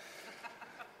out.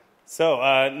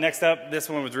 So next up, this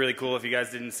one was really cool. If you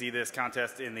guys didn't see this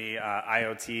contest in the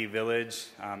IoT Village,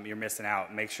 you're missing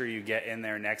out. Make sure you get in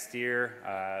there next year.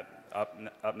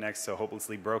 Up next, so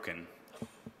Hopelessly Broken.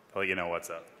 I'll let you know what's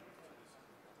up.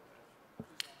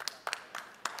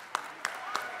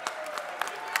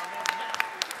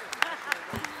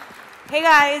 Hey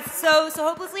guys, so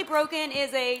Hopelessly Broken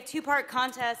is a 2-part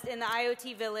contest in the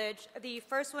IoT Village. The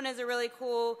first one is a really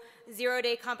cool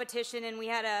 0-day competition, and we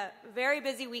had a very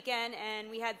busy weekend, and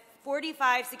we had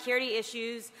 45 security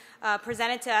issues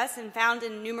presented to us and found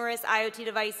in numerous IoT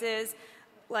devices,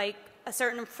 like a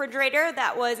certain refrigerator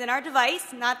that was in our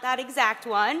device, not that exact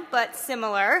one, but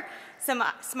similar. some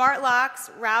smart locks,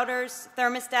 routers,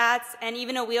 thermostats, and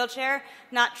even a wheelchair.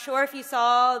 Not sure if you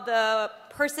saw the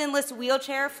personless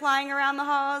wheelchair flying around the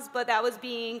halls, but that was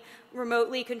being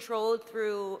remotely controlled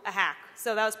through a hack.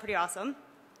 So that was pretty awesome.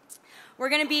 We're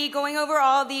going to be going over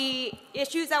all the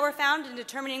issues that were found and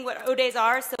determining what O-Days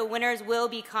are, so winners will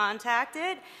be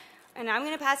contacted. And I'm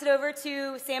going to pass it over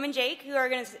to Sam and Jake, who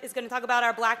is going to talk about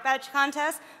our Black Badge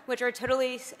contest, which are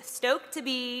totally stoked to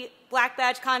be Black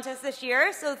Badge contest this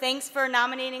year. So thanks for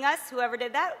nominating us, whoever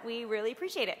did that. We really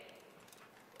appreciate it.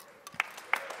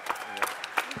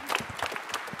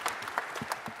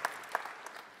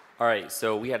 All right,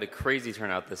 so we had a crazy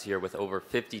turnout this year with over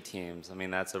 50 teams. I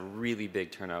mean, that's a really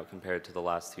big turnout compared to the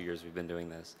last 2 years we've been doing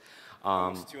this.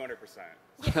 Almost 200%.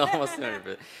 Almost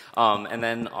 200%. And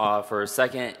then for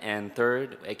second and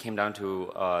third, it came down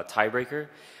to a tiebreaker.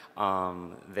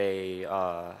 They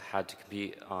had to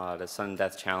compete the Sudden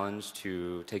Death Challenge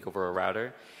to take over a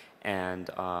router. And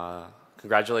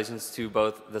congratulations to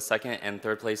both the second and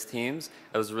third place teams.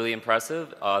 It was really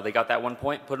impressive. They got that 1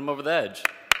 point, put them over the edge.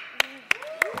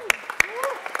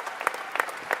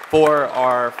 For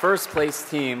our first place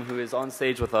team, who is on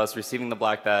stage with us receiving the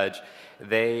Black Badge,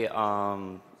 they,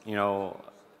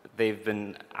 they've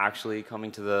been actually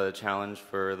coming to the challenge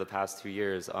for the past 2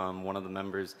 years. One of the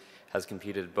members has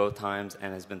competed both times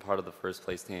and has been part of the first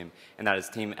place team, and that is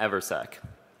Team Eversec.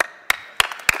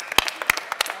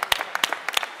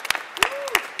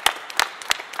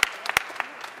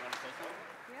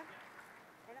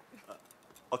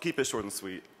 I'll keep it short and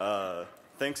sweet.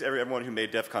 Thanks everyone who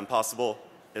made DEF CON possible.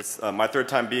 It's my third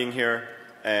time being here,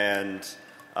 and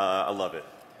I love it.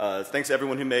 Thanks to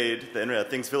everyone who made the Internet of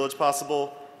Things Village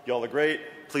possible. Y'all are great.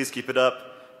 Please keep it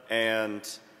up. And,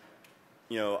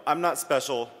 I'm not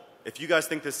special. If you guys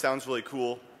think this sounds really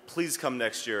cool, please come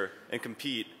next year and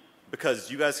compete,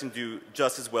 because you guys can do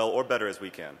just as well or better as we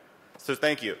can. So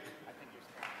thank you.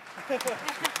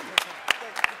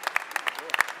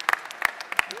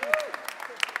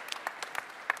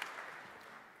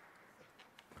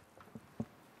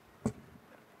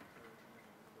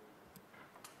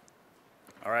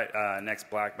 All right, next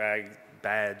Black Badge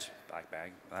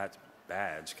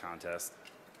contest.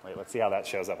 Wait, let's see how that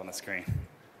shows up on the screen.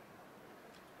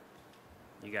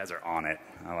 You guys are on it.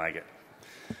 I like it.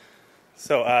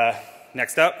 So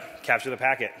next up, capture the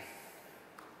packet.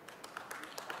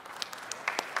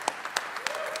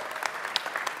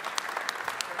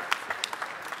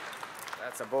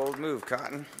 That's a bold move,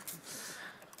 Cotton.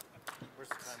 Where's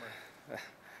the timer?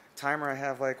 Timer, I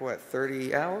have like, what,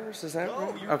 30 hours? Is that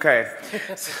right? Okay.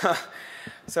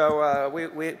 So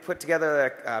we put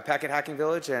together a packet hacking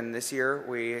village, and this year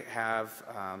we have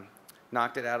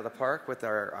knocked it out of the park with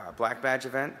our Black Badge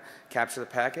event, Capture the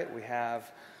Packet. We have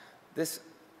this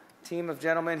team of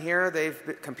gentlemen here.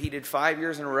 They've competed 5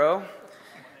 years in a row,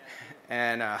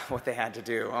 and what they had to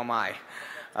do, oh my.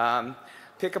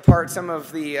 Pick apart some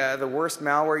of the worst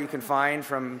malware you can find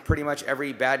from pretty much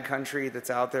every bad country that's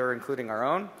out there, including our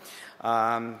own.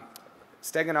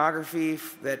 Steganography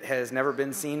that has never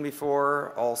been seen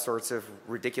before, all sorts of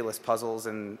ridiculous puzzles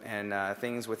and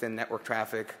things within network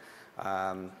traffic.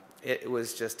 It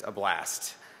was just a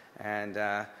blast. And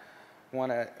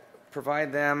want to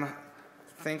provide them,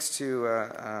 thanks to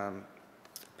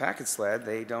Packet Sled,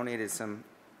 they donated some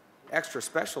extra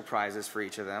special prizes for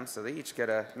each of them, so they each get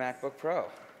a MacBook Pro.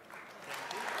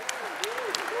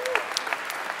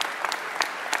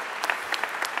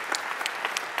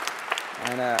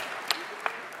 And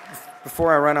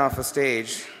before I run off the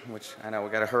stage, which I know we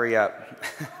got to hurry up.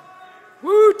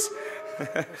 Woot!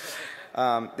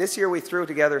 This year we threw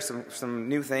together some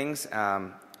new things.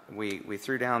 We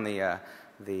threw down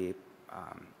the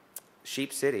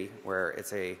Sheep City, where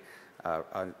it's a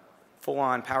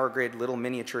full-on power grid little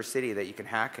miniature city that you can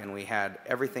hack, and we had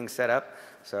everything set up.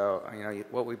 So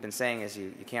what we've been saying is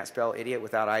you can't spell idiot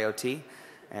without IoT,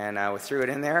 and we threw it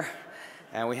in there.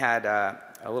 And we had a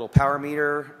little power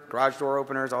meter, garage door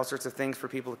openers, all sorts of things for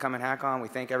people to come and hack on. We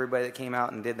thank everybody that came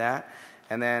out and did that.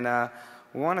 And then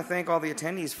we want to thank all the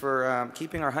attendees for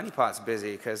keeping our honeypots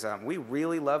busy, because we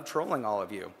really love trolling all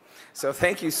of you. So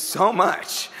thank you so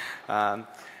much.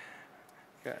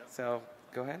 So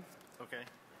go ahead. Okay.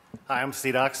 Hi, I'm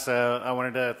C-Dox. I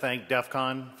wanted to thank DEF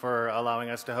CON for allowing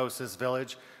us to host this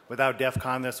village. Without DEF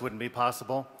CON, this wouldn't be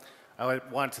possible. I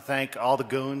would want to thank all the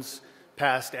goons,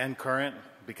 past and current,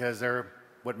 because they're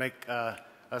what make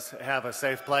us have a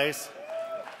safe place.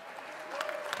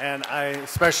 And I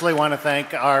especially want to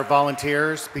thank our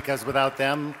volunteers, because without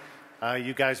them,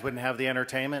 you guys wouldn't have the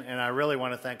entertainment. And I really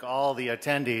want to thank all the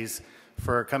attendees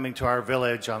for coming to our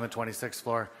village on the 26th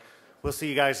floor. We'll see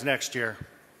you guys next year.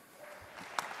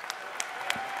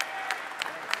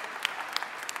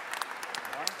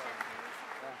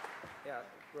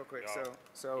 Real quick, Oh,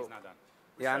 so he's not done.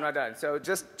 yeah, I'm not done. So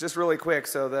just really quick,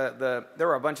 so there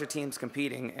were a bunch of teams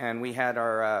competing, and we had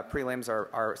our prelims,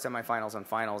 our semifinals and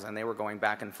finals, and they were going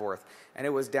back and forth, and it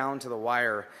was down to the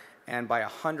wire, and by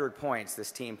 100 points,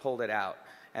 this team pulled it out,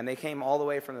 and they came all the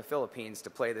way from the Philippines to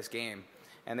play this game,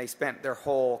 and they spent their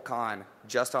whole con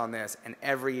just on this, and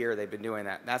every year they've been doing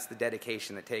that. That's the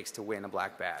dedication it takes to win a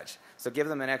black badge. So give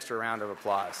them an extra round of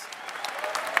applause.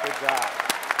 Good job.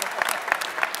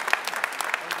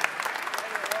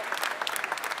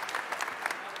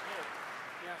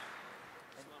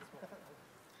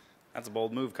 That's a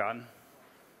bold move, Cotton.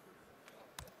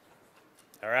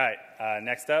 All right,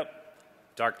 next up,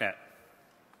 Darknet.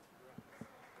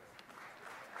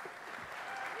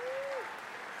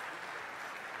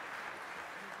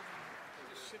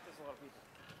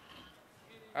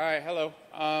 All right, hello.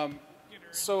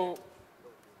 So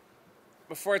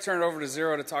before I turn it over to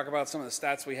Zero to talk about some of the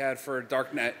stats we had for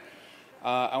Darknet,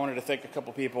 I wanted to thank a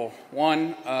couple people.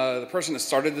 One, the person that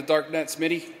started the Darknet,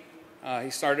 Smitty. He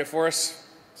started it for us,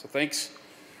 so thanks.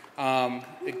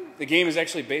 The game is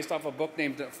actually based off a book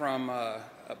named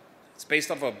it's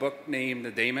based off a book named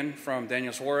The Daemon from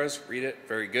Daniel Suarez. Read it,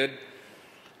 very good.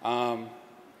 Want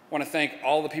to thank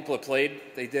all the people that played.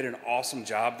 They did an awesome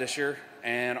job this year,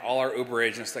 and all our Uber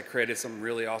agents that created some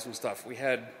really awesome stuff. We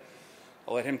had,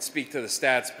 I'll let him speak to the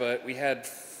stats, but we had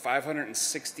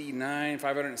 569,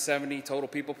 570 total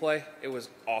people play. It was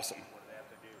awesome.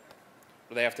 What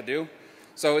do they have to do?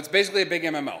 So it's basically a big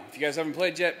MMO. If you guys haven't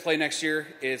played yet, play next year.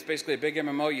 It's basically a big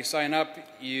MMO. You sign up,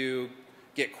 you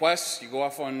get quests, you go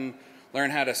off on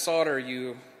learn how to solder,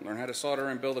 you learn how to solder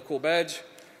and build a cool badge.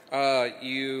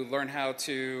 You learn how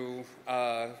to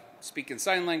speak in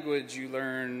sign language, you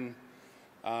learn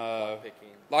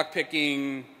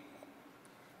lockpicking.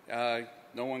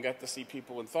 No one got to see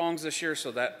people in thongs this year,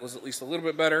 so that was at least a little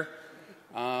bit better.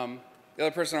 The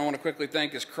other person I want to quickly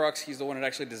thank is Crux. He's the one that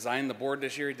actually designed the board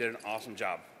this year. He did an awesome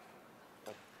job.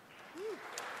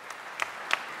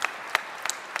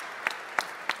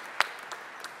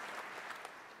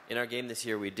 In our game this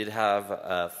year, we did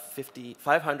have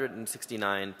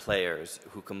 569 players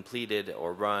who completed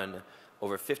or run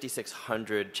over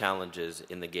 5,600 challenges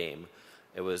in the game.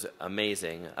 It was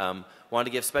amazing. Wanted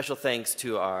to give special thanks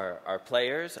to our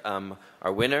players,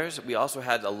 our winners. We also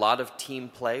had a lot of team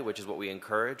play, which is what we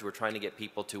encourage. We're trying to get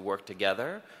people to work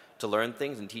together, to learn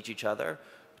things and teach each other.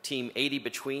 Team 80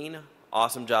 between,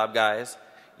 awesome job, guys.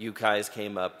 You guys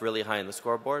came up really high in the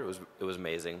scoreboard. It was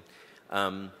amazing.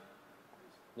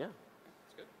 Yeah,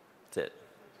 that's it.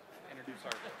 Introduce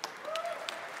our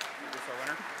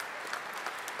winner.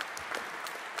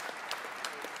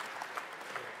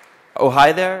 Oh,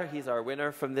 hi there. He's our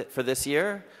winner for this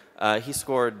year. He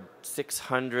scored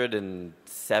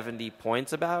 670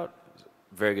 points about.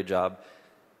 Very good job.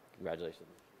 Congratulations.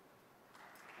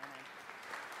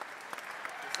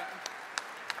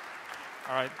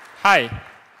 All right. Hi.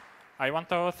 I want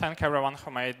to thank everyone who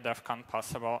made DEF CON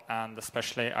possible, and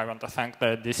especially I want to thank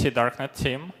the DC Darknet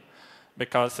team,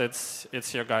 because it's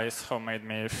you guys who made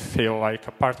me feel like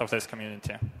a part of this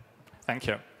community. Thank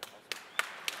you.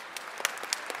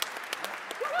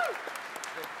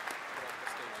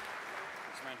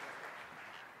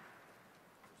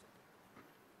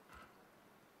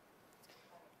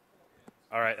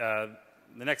 All right,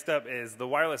 the next up is the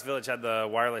Wireless Village had the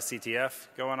Wireless CTF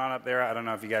going on up there. I don't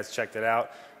know if you guys checked it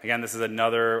out. Again, this is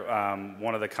another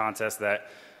one of the contests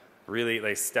that really,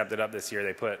 they stepped it up this year.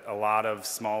 They put a lot of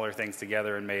smaller things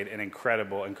together and made an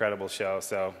incredible, incredible show.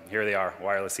 So here they are,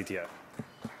 Wireless CTF.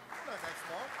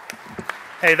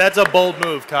 Hey, that's a bold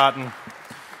move, Cotton.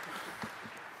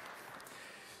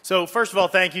 So first of all,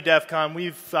 thank you, DEF CON.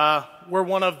 We're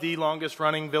one of the longest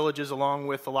running villages along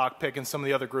with the Lockpick and some of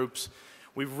the other groups.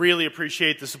 We really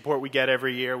appreciate the support we get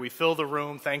every year. We fill the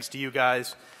room thanks to you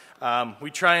guys. We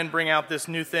try and bring out this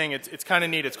new thing. It's kind of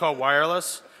neat. It's called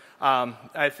wireless.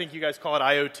 I think you guys call it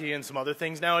IoT and some other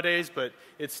things nowadays, but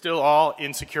it's still all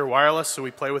in secure wireless, so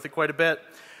we play with it quite a bit.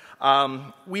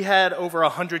 We had over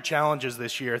 100 challenges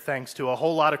this year thanks to a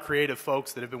whole lot of creative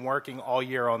folks that have been working all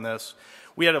year on this.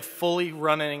 We had a fully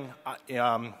running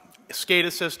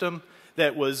SCADA system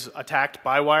that was attacked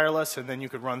by wireless, and then you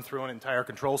could run through an entire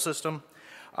control system.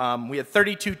 We had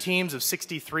 32 teams of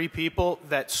 63 people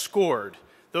that scored.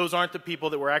 Those aren't the people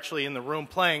that were actually in the room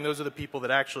playing. Those are the people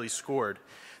that actually scored.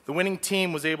 The winning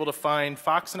team was able to find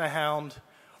Fox and a Hound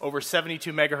over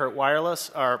 72 megahertz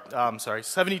wireless, or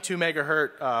 72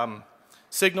 megahertz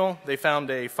signal. They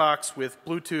found a Fox with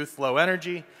Bluetooth low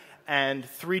energy and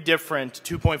 3 different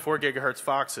 2.4 gigahertz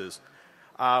Foxes.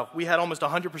 We had almost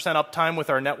 100% uptime with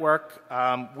our network.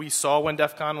 We saw when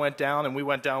DEF CON went down, and we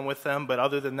went down with them. But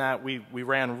other than that, we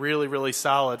ran really, really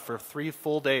solid for 3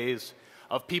 full days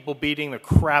of people beating the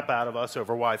crap out of us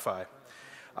over Wi-Fi.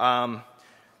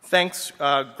 Thanks.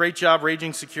 Great job,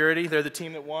 Raging Security. They're the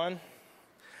team that won.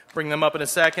 Bring them up in a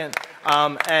second.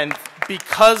 And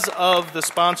because of the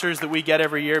sponsors that we get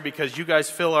every year, because you guys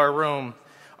fill our room,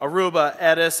 Aruba,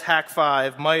 Edis,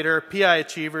 Hack5, Miter, PI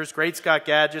Achievers, Great Scott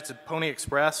Gadgets, and Pony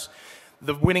Express,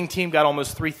 the winning team got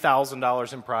almost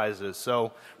 $3,000 in prizes.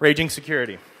 So, Raging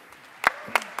Security.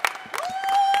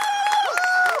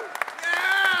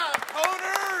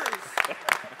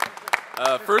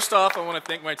 First off, I want to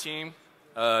thank my team.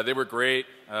 They were great.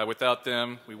 Without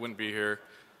them, we wouldn't be here.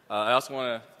 I also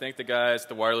want to thank the guys at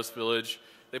the Wireless Village.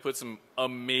 They put some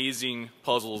amazing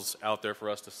puzzles out there for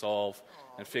us to solve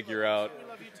and figure out.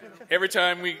 Every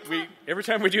time we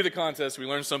do the contest, we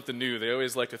learn something new. They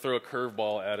always like to throw a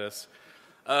curveball at us.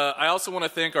 I also want to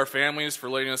thank our families for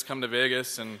letting us come to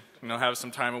Vegas and have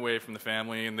some time away from the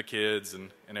family and the kids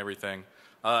and everything.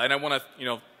 And I want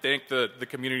to thank the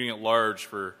community at large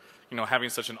for having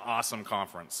such an awesome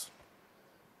conference.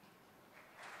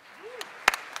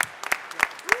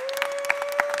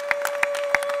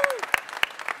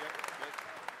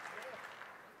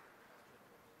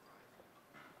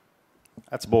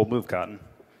 That's a bold move, Cotton.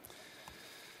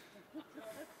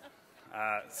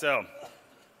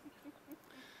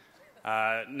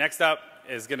 Next up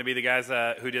is going to be the guys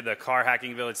who did the Car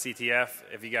Hacking Village CTF.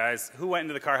 If you guys, who went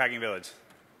into the Car Hacking Village?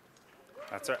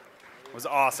 That's right. It was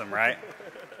awesome, right?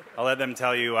 I'll let them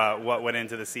tell you what went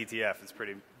into the CTF. It's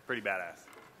pretty badass.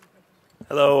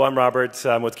 Hello, I'm Robert.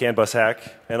 I'm with CAN Bus Hack,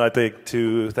 and I'd like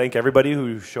to thank everybody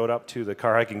who showed up to the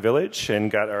Car Hacking Village and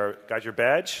got your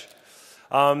badge.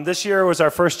 This year was our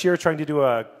first year trying to do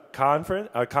a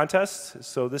contest.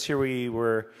 So this year we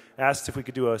were asked if we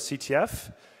could do a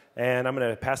CTF, and I'm going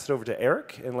to pass it over to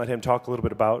Eric and let him talk a little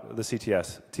bit about the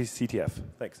CTF.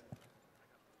 Thanks.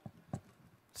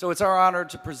 So it's our honor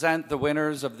to present the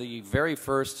winners of the very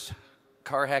first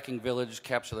Car Hacking Village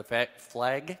Capture the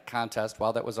Flag contest.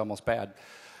 Wow, that was almost bad.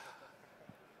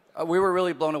 We were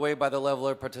really blown away by the level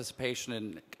of participation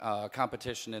and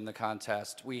competition in the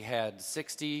contest. We had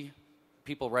 60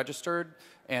 people registered,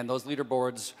 and those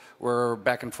leaderboards were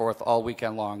back and forth all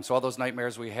weekend long. So all those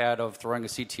nightmares we had of throwing a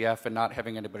CTF and not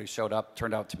having anybody showed up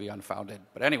turned out to be unfounded.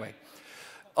 But anyway,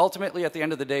 ultimately at the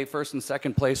end of the day, first and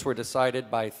second place were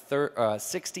decided by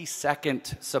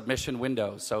 60-second submission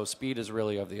windows. So speed is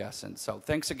really of the essence. So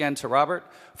thanks again to Robert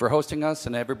for hosting us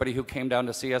and everybody who came down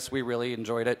to see us. We really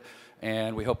enjoyed it,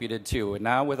 and we hope you did too. And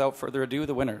now, without further ado,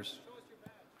 the winners.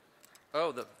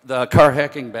 Oh, the car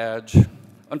hacking badge.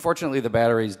 Unfortunately, the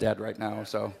battery's dead right now,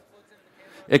 so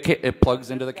it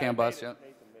plugs into the CAN bus. Yeah.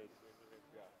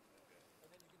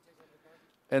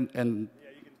 And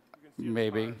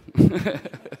maybe. Use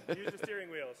the steering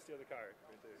wheel, steal the car.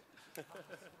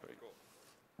 Very cool.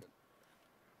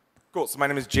 Cool. So my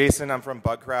name is Jason. I'm from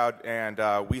Bug Crowd,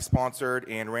 and we sponsored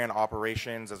and ran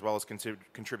operations as well as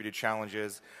contributed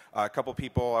challenges. A couple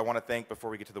people I want to thank before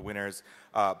we get to the winners: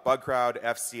 Bug Crowd,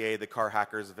 FCA, the Car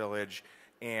Hackers Village,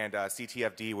 and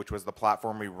CTFD, which was the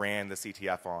platform we ran the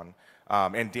CTF on,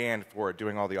 and Dan for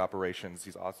doing all the operations.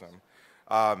 He's awesome.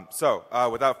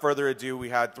 Without further ado, we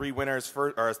had 3 winners.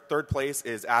 Third place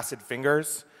is Acid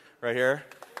Fingers, right here.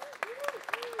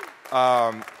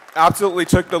 Absolutely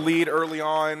took the lead early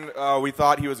on. We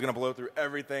thought he was going to blow through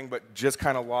everything, but just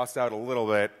kind of lost out a little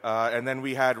bit. And then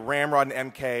we had Ramrod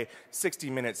and MK,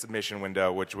 60-minute submission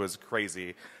window, which was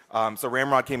crazy. So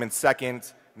Ramrod came in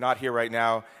second, not here right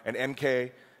now, and MK,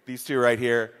 these two right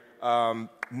here,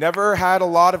 never had a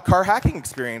lot of car hacking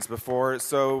experience before,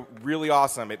 so really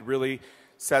awesome. It really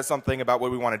says something about what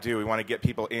we want to do. We want to get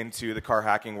people into the car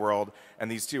hacking world,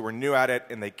 and these two were new at it,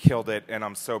 and they killed it, and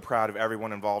I'm so proud of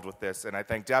everyone involved with this. And I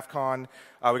thank DEF CON.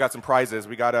 We got some prizes.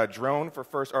 We got a drone for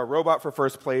first, or a robot for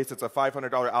first place. It's a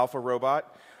 $500 alpha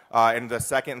robot. And the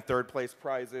second and third place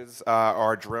prizes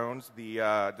are drones,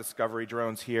 the Discovery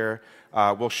drones here.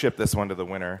 We'll ship this one to the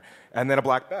winner. And then a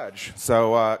black badge.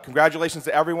 So congratulations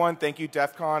to everyone. Thank you,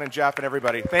 DEF CON and Jeff and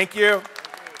everybody. Thank you.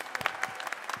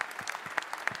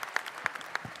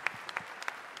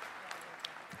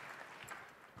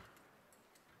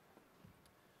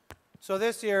 So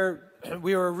this year,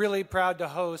 we were really proud to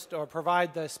host or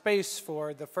provide the space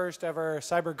for the first ever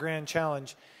Cyber Grand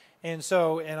Challenge. And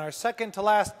so in our second to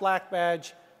last black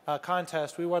badge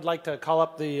contest, we would like to call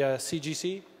up the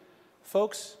CGC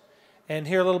folks and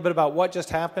hear a little bit about what just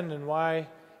happened and why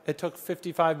it took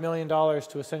 $55 million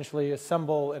to essentially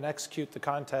assemble and execute the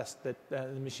contest, that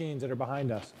the machines that are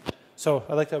behind us. So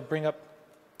I'd like to bring up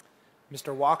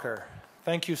Mr. Walker.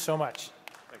 Thank you so much.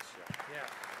 Thanks, Joe.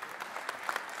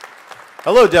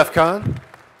 Hello, DEF CON.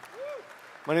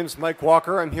 My name is Mike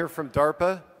Walker. I'm here from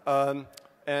DARPA.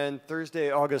 And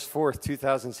Thursday, August 4th,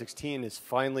 2016 is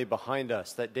finally behind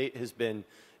us. That date has been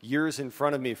years in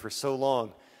front of me for so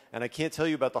long. And I can't tell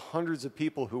you about the hundreds of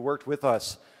people who worked with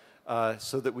us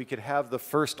so that we could have the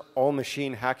first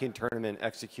all-machine hacking tournament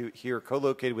execute here,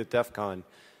 co-located with DEF CON,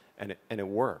 and it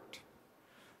worked.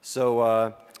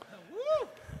 So,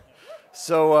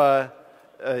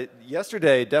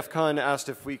 yesterday, DEF CON asked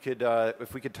if we could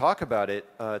talk about it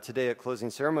today at closing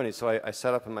ceremony. So I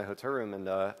sat up in my hotel room and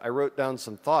I wrote down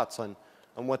some thoughts on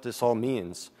what this all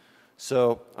means.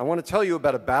 So I want to tell you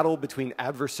about a battle between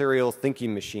adversarial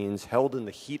thinking machines held in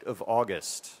the heat of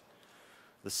August.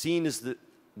 The scene is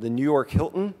the New York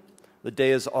Hilton. The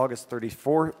day is August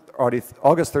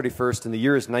 31st, and the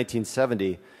year is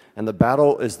 1970. And the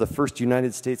battle is the first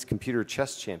United States Computer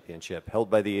Chess Championship held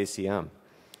by the ACM.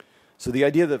 So the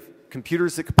idea that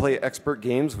computers that could play expert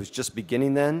games was just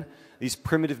beginning then. These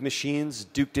primitive machines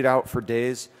duked it out for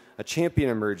days. A champion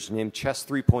emerged named Chess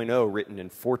 3.0, written in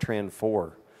Fortran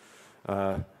 4.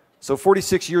 So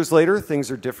 46 years later, things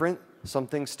are different. Some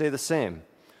things stay the same.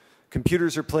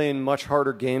 Computers are playing much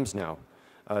harder games now.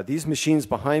 These machines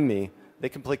behind me, they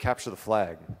can play capture the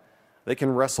flag. They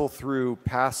can wrestle through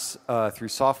through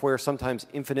software, sometimes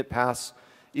infinite paths.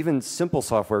 Even simple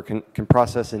software can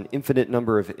process an infinite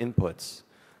number of inputs.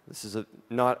 This is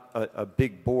not a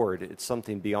big board. It's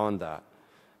something beyond that.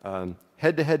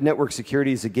 Head-to-head network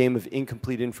security is a game of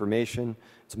incomplete information.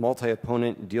 It's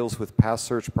multi-opponent and deals with path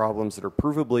search problems that are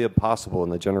provably impossible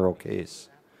in the general case.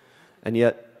 And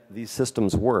yet, these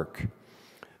systems work.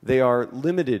 They are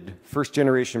limited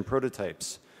first-generation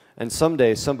prototypes, and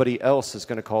someday somebody else is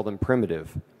going to call them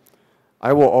primitive.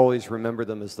 I will always remember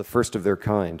them as the first of their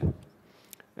kind.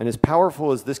 And as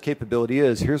powerful as this capability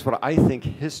is, here's what I think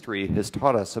history has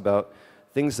taught us about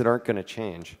things that aren't going to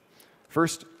change.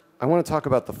 First, I want to talk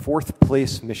about the fourth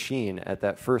place machine at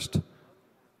that first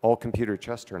all-computer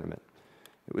chess tournament.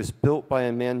 It was built by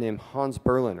a man named Hans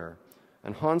Berliner,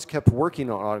 and Hans kept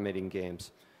working on automating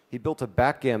games. He built a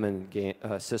backgammon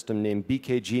system named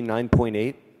BKG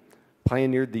 9.8,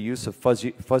 pioneered the use of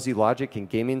fuzzy logic in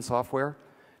gaming software,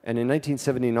 and in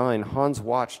 1979, Hans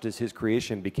watched as his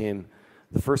creation became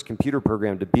the first computer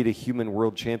program to beat a human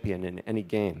world champion in any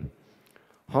game.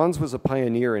 Hans was a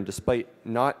pioneer, and despite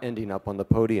not ending up on the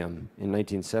podium in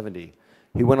 1970,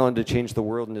 he went on to change the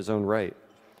world in his own right.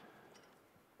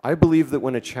 I believe that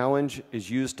when a challenge is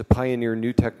used to pioneer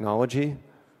new technology,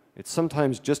 it's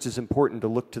sometimes just as important to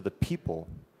look to the people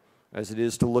as it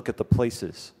is to look at the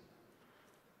places.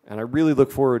 And I really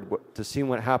look forward to seeing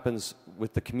what happens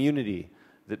with the community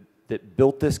that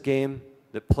built this game,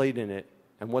 that played in it,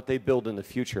 and what they build in the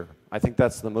future. I think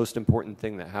that's the most important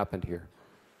thing that happened here.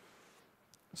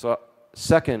 So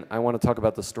second, I want to talk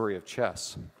about the story of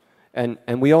chess. And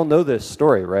we all know this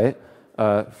story, right?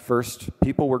 First,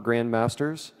 people were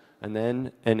grandmasters, and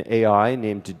then an AI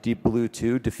named Deep Blue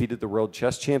 2 defeated the world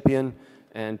chess champion,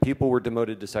 and people were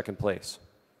demoted to second place.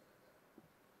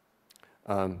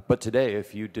 But today,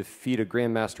 if you defeat a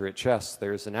grandmaster at chess,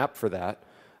 there's an app for that.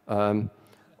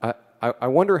 I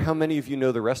wonder how many of you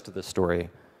know the rest of the story,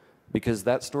 because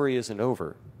that story isn't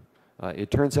over.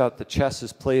 It turns out that chess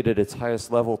is played at its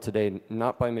highest level today,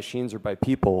 not by machines or by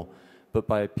people, but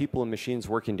by people and machines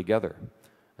working together.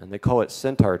 And they call it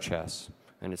centaur chess,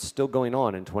 and it's still going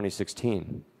on in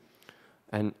 2016.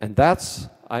 And that's,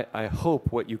 I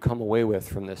hope, what you come away with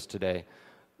from this today.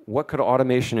 What could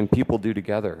automation and people do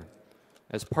together?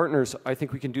 As partners, I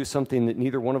think we can do something that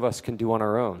neither one of us can do on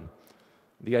our own.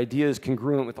 The idea is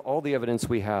congruent with all the evidence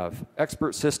we have.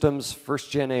 Expert systems,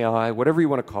 first-gen AI, whatever you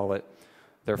want to call it,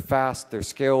 they're fast, they're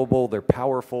scalable, they're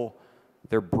powerful,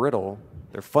 they're brittle,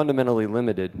 they're fundamentally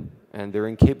limited, and they're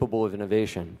incapable of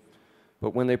innovation.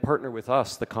 But when they partner with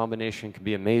us, the combination can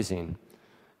be amazing.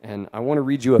 And I want to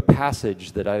read you a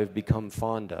passage that I've become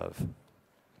fond of.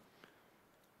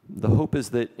 The hope is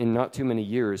that in not too many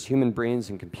years, human brains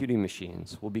and computing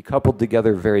machines will be coupled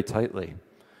together very tightly,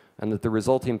 and that the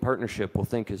resulting partnership will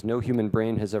think as no human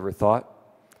brain has ever thought,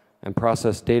 and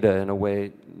process data in a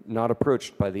way not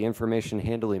approached by the information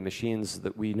handling machines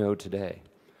that we know today.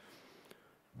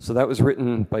 So that was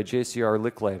written by J.C.R.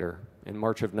 Licklider in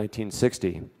March of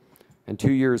 1960. And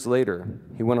 2 years later,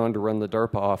 he went on to run the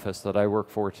DARPA office that I work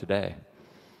for today.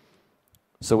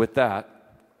 So with that,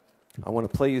 I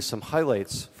want to play you some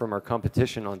highlights from our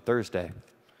competition on Thursday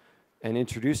and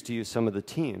introduce to you some of the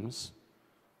teams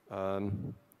that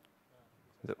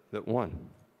won.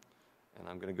 And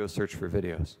I'm going to go search for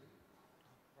videos.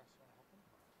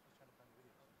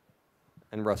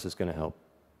 and Russ is going to help.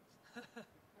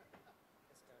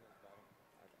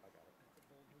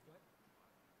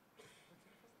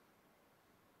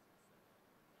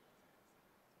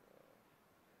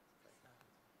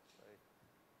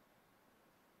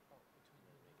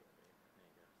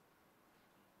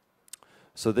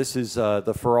 So this is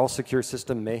the For All Secure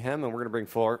system Mayhem, and we're going to bring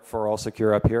For All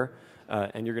Secure up here,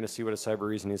 and you're going to see what a cyber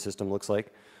reasoning system looks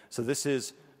like. So this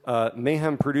is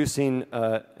Mayhem producing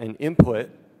an input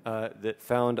that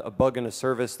found a bug in a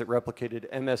service that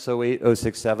replicated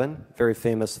MS08067, very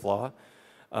famous flaw.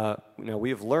 Now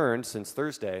we have learned since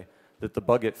Thursday that the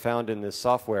bug it found in this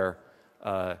software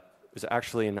was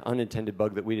actually an unintended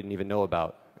bug that we didn't even know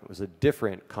about. It was a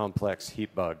different complex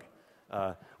heap bug.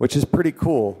 Which is pretty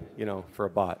cool, you know, for a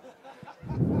bot.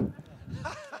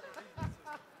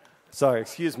 Sorry,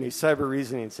 excuse me, cyber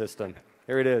reasoning system.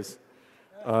 Here it is.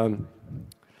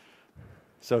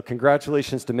 So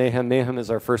congratulations to Mayhem. Mayhem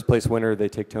is our first place winner. They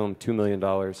take home $2 million.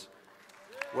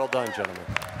 Well done, gentlemen.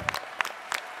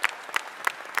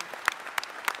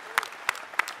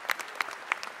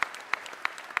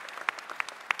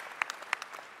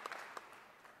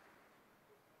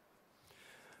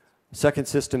 Second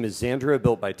system is Xandra,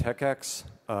 built by TechX.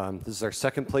 This is our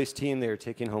second place team. They are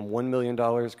taking home $1 million.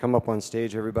 Come up on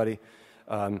stage, everybody.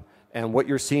 And what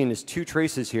you're seeing is two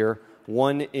traces here,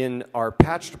 one in our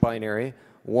patched binary,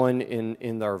 one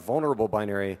in our vulnerable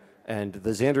binary. And the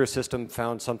Xandra system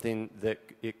found something that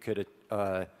it could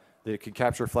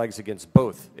capture flags against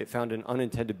both. It found an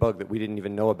unintended bug that we didn't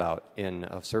even know about in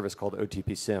a service called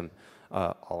OTP SIM,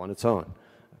 all on its own.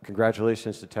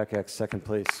 Congratulations to TechX, second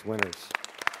place winners.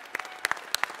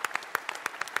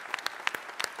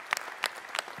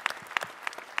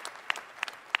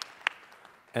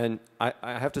 And I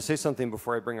have to say something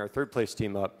before I bring our third place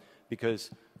team up, because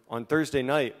on Thursday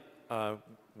night,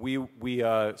 we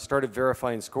started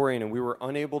verifying scoring, and we were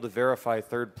unable to verify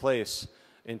third place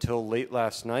until late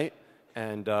last night.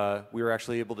 And we were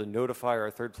actually able to notify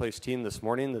our third place team this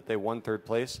morning that they won third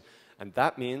place. And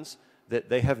that means that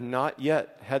they have not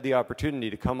yet had the opportunity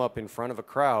to come up in front of a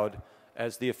crowd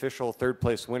as the official third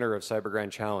place winner of Cyber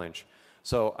Grand Challenge.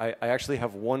 So I actually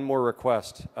have one more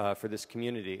request for this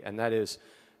community, and that is,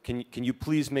 can you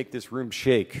please make this room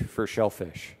shake for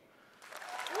Shellfish?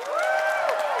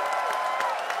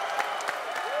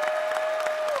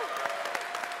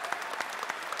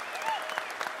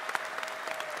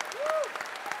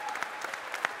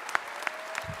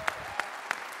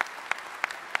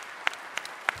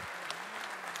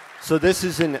 So this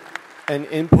is an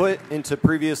input into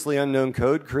previously unknown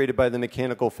code created by the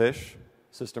Mechanical Fish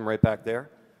system right back there,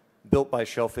 built by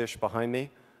Shellfish behind me.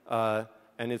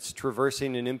 And it's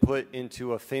traversing an input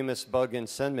into a famous bug in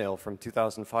SendMail from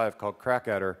 2005 called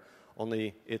Crackadder,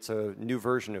 only it's a new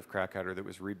version of Crackadder that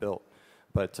was rebuilt.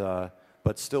 But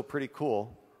still pretty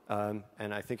cool. And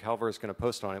I think Halvar is going to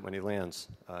post on it when he lands.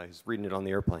 He's reading it on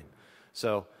the airplane.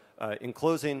 So in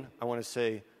closing, I want to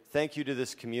say thank you to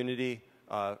this community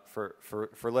for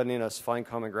letting us find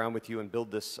common ground with you and build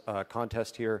this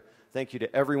contest here. Thank you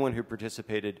to everyone who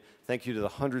participated. Thank you to the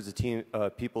hundreds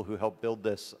of people who helped build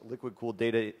this liquid-cooled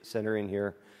data center in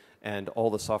here and all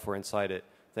the software inside it.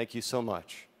 Thank you so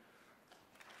much.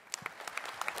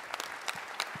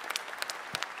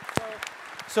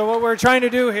 So what we're trying to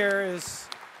do here is,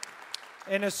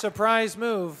 in a surprise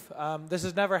move, this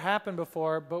has never happened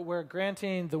before, but we're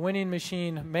granting the winning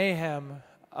machine, Mayhem,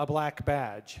 a black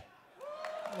badge.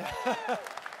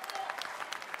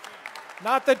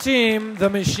 Not the team,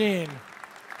 the machine.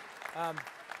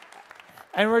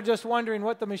 And we're just wondering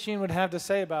what the machine would have to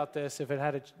say about this if it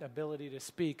had an ability to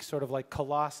speak, sort of like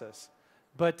Colossus.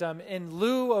 But in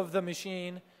lieu of the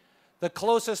machine, the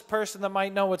closest person that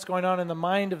might know what's going on in the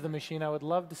mind of the machine, I would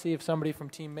love to see if somebody from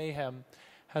Team Mayhem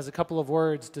has a couple of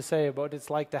words to say about what it's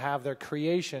like to have their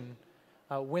creation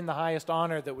win the highest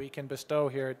honor that we can bestow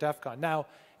here at DEF CON. Now,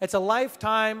 it's a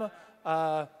lifetime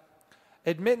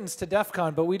admittance to DEF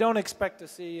CON, but we don't expect to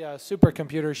see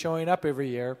supercomputers showing up every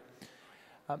year.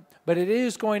 But it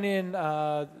is going in,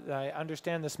 I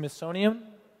understand, the Smithsonian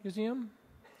Museum.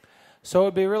 So it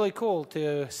would be really cool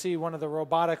to see one of the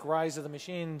robotic Rise of the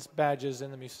Machines badges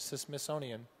in the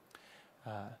Smithsonian.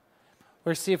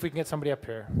 We'll see if we can get somebody up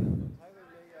here.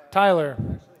 Tyler.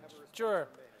 Sure.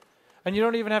 And you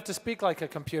don't even have to speak like a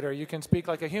computer. You can speak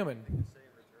like a human.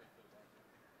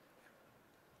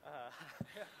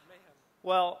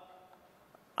 Well,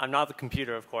 I'm not the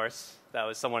computer, of course. That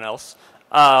was someone else.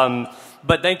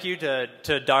 But thank you to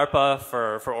DARPA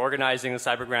for organizing the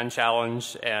Cyber Grand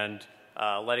Challenge and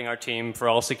letting our team, For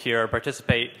All Secure,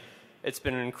 participate. It's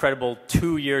been an incredible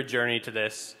 2-year journey to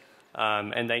this.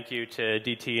 And thank you to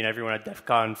DT and everyone at DEF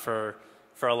CON for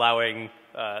for allowing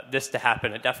this to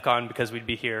happen at DEF CON, because we'd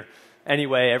be here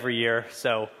anyway every year.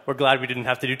 So we're glad we didn't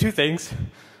have to do two things.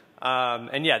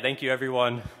 And yeah, thank you,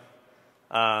 everyone.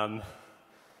 Yeah.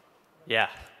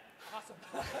 Awesome.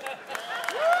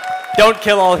 Don't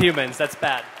kill all humans. That's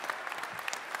bad.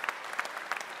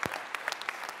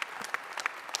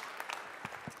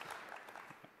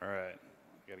 All right.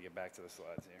 Got to get back to the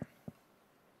slides here.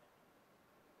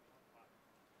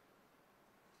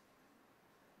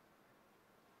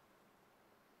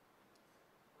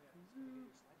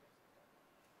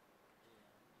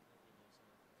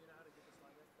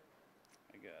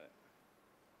 I got it.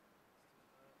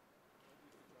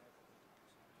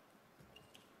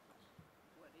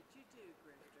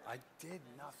 I did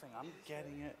nothing. I'm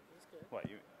getting it. What,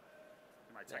 you?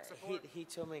 My tech support? He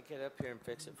told me to get up here and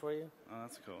fix it for you. Oh,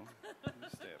 that's cool.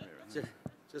 Just stay up here.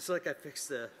 Just like I fixed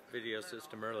the video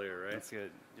system earlier, right? That's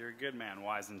good. You're a good man,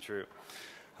 wise and true.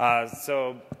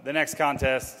 So the next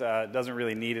contest doesn't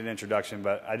really need an introduction,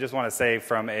 but I just want to say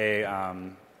from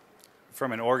an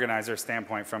organizer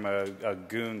standpoint, from a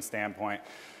goon standpoint,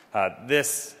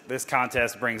 this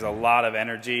contest brings a lot of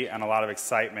energy and a lot of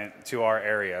excitement to our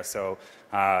area. So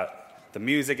the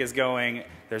music is going.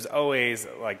 There's always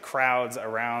like crowds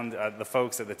around the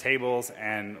folks at the tables,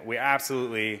 and we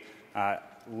absolutely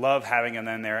love having them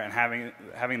in there and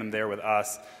having them there with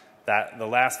us. That the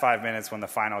last 5 minutes when the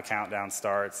final countdown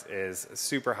starts is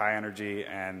super high energy,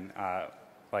 and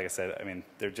like I said, I mean,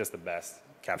 they're just the best.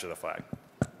 Capture the flag.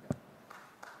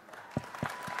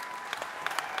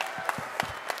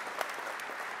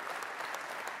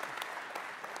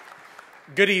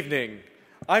 Good evening.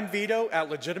 I'm Vito at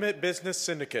Legitimate Business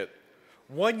Syndicate.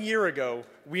 1 year ago,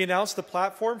 we announced the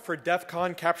platform for DEF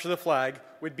CON Capture the Flag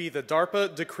would be the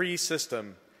DARPA Decree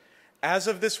system. As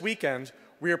of this weekend,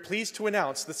 we are pleased to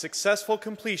announce the successful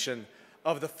completion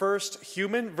of the first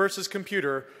human versus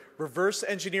computer reverse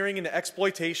engineering and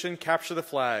exploitation Capture the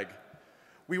Flag.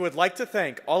 We would like to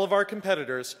thank all of our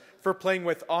competitors for playing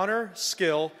with honor,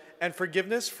 skill, and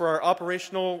forgiveness for our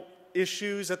operational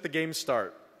issues at the game's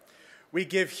start. We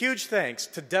give huge thanks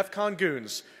to DEF CON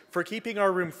Goons for keeping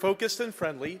our room focused and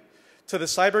friendly, to the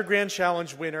Cyber Grand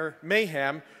Challenge winner,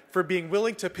 Mayhem, for being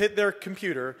willing to pit their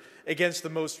computer against the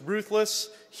most ruthless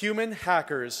human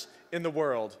hackers in the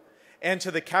world, and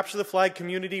to the Capture the Flag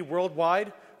community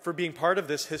worldwide for being part of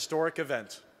this historic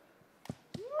event.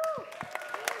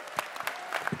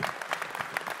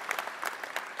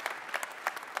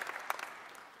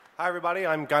 Hi, everybody.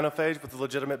 I'm Gynophage with the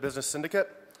Legitimate Business Syndicate.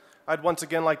 I'd once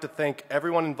again like to thank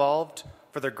everyone involved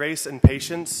for their grace and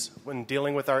patience when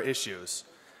dealing with our issues.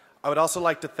 I would also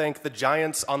like to thank the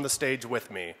giants on the stage with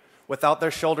me. Without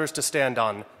their shoulders to stand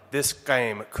on, this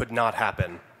game could not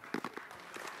happen.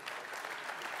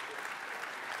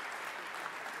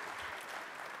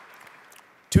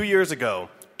 Two years ago,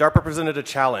 DARPA presented a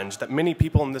challenge that many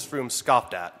people in this room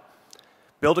scoffed at.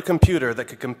 Build a computer that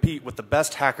could compete with the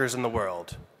best hackers in the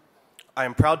world. I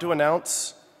am proud to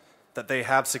announce that they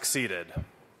have succeeded.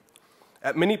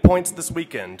 At many points this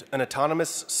weekend, an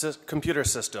autonomous computer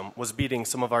system was beating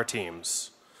some of our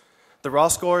teams. The raw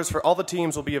scores for all the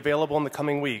teams will be available in the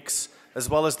coming weeks, as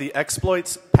well as the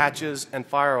exploits, patches, and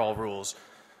firewall rules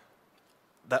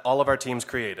that all of our teams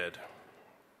created.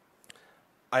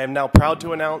 I am now proud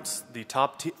to announce the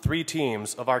top three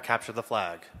teams of our Capture the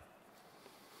Flag.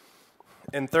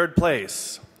 In third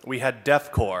place, we had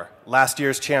DEF Corps, last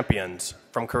year's champions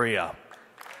from Korea.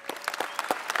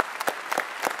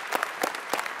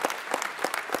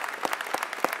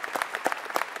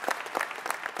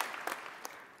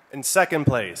 In second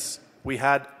place, we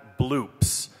had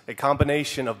Bloops, a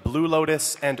combination of Blue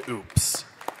Lotus and Oops.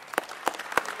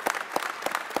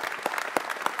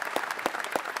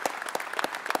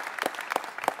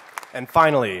 And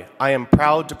finally, I am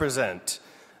proud to present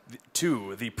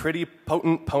to the pretty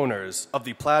potent poners of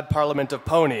the Plaid Parliament of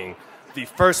Poning the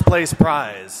first place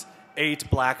prize, 8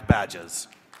 black badges.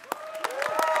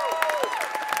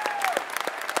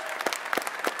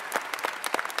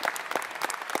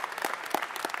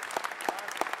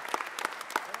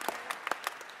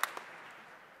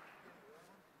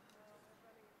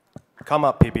 Come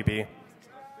up, PPP.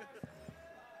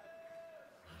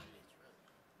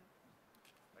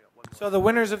 So the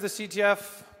winners of the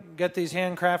CTF get these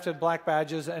handcrafted black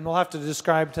badges, and we'll have to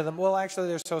describe to them. Well, actually,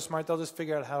 they're so smart, they'll just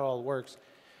figure out how it all works.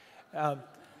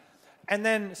 And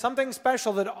then something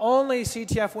special that only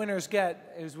CTF winners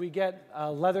get is we get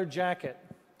a leather jacket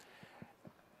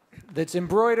that's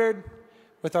embroidered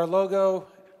with our logo,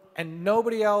 and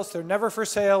nobody else. They're never for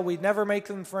sale. We never make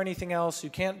them for anything else. You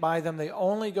can't buy them. They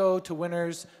only go to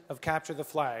winners of Capture the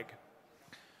Flag.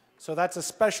 So that's a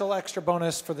special extra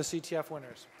bonus for the CTF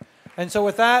winners. And so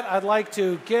with that, I'd like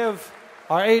to give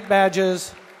our 8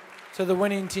 badges to the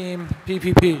winning team,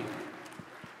 PPP.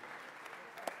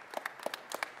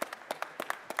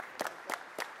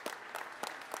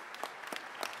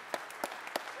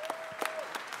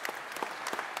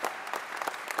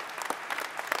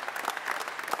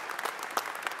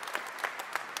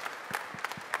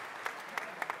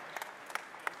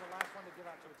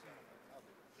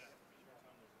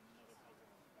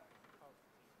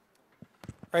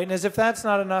 Right, and as if that's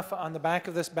not enough, on the back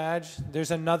of this badge,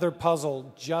 there's another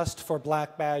puzzle just for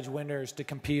black badge winners to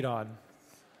compete on.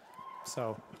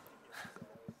 So.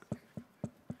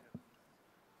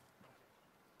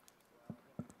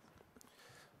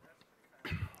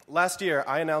 Last year,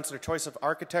 I announced a choice of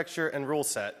architecture and rule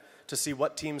set to see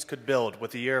what teams could build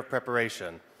with a year of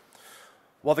preparation.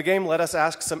 While the game let us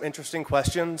ask some interesting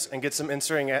questions and get some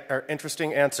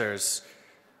interesting answers,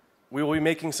 we will be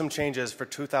making some changes for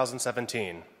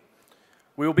 2017.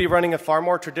 We will be running a far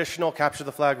more traditional Capture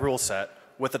the Flag rule set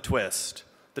with a twist.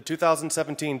 The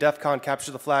 2017 DEF CON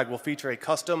Capture the Flag will feature a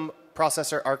custom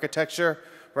processor architecture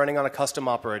running on a custom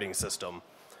operating system.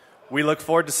 We look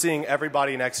forward to seeing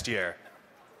everybody next year.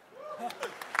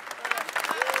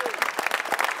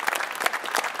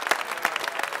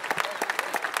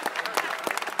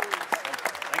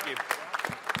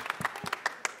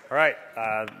 All right,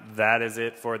 that is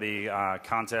it for the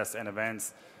contests and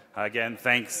events. Again,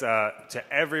 thanks to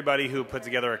everybody who put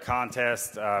together a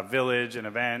contest, village, an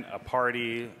event, a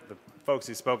party, the folks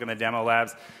who spoke in the demo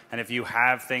labs. And if you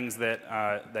have things that,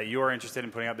 that you're interested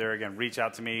in putting up there, again, reach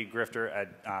out to me,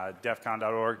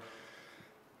 grifter@defcon.org.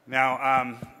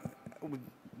 Now,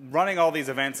 running all these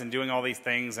events and doing all these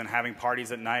things and having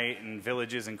parties at night and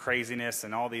villages and craziness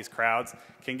and all these crowds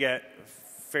can get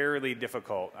fairly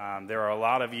difficult. There are a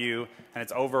lot of you, and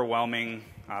it's overwhelming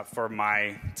for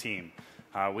my team.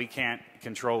 We can't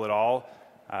control it all,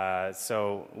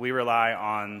 so we rely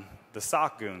on the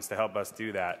SOC goons to help us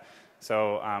do that.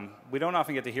 So we don't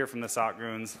often get to hear from the SOC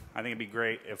goons. I think it'd be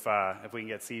great if we can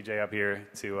get CJ up here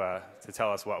to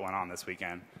tell us what went on this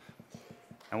weekend.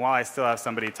 And while I still have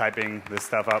somebody typing this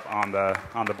stuff up on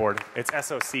the board, it's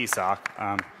SOC SOC.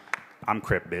 I'm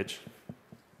Crip, bitch.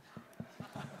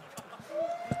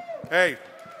 Hey,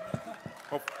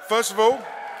 well, first of all,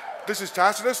 this is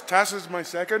Tacitus. Tacitus is my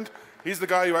second. He's the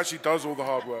guy who actually does all the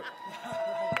hard work.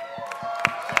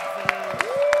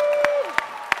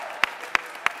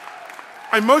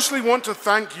 I mostly want to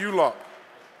thank you lot.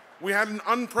 We had an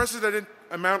unprecedented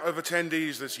amount of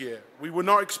attendees this year. We were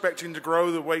not expecting to grow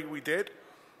the way we did,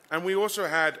 and we also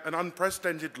had an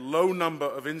unprecedented low number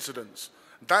of incidents.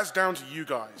 That's down to you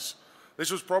guys.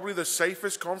 This was probably the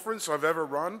safest conference I've ever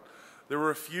run. There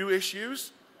were a few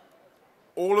issues.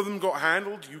 All of them got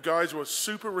handled. You guys were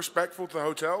super respectful to the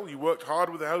hotel. You worked hard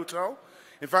with the hotel.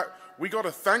 In fact, we got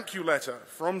a thank you letter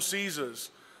from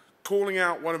Caesars calling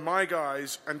out one of my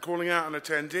guys and calling out an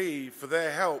attendee for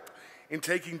their help in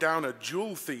taking down a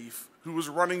jewel thief who was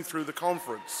running through the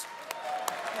conference.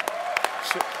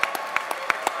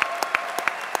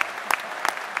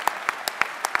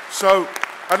 So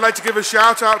I'd like to give a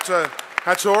shout out to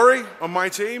Hattori on my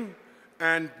team,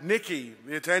 and Nikki,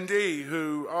 the attendee,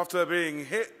 who, after being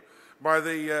hit by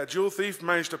the jewel thief,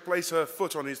 managed to place her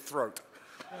foot on his throat.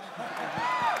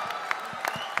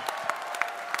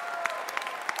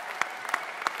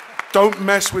 Don't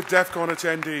mess with DEF CON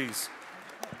attendees.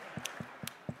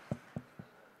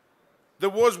 There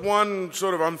was one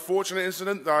sort of unfortunate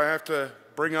incident that I have to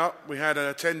bring up. We had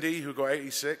an attendee who got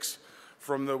 86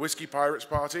 from the Whiskey Pirates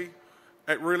party.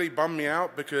 It really bummed me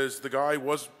out because the guy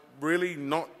was really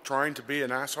not trying to be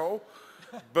an asshole,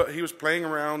 but he was playing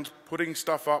around putting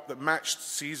stuff up that matched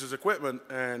Caesar's equipment,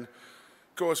 and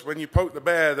of course when you poke the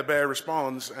bear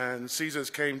responds, and Caesar's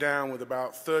came down with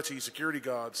about 30 security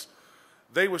guards.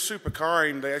 They were super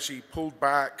kind. They actually pulled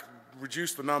back,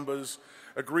 reduced the numbers,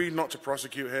 agreed not to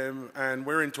prosecute him, and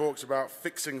we're in talks about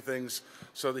fixing things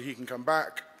so that he can come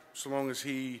back, so long as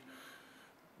he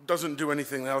doesn't do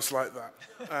anything else like that.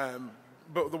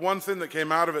 But the one thing that came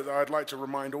out of it that I'd like to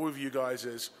remind all of you guys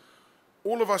is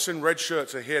all of us in red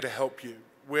shirts are here to help you.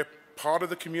 We're part of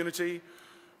the community.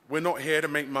 We're not here to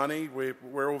make money.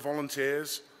 We're all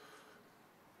volunteers.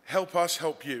 Help us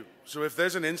help you. So if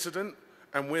there's an incident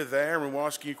and we're there and we're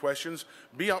asking you questions,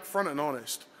 be upfront and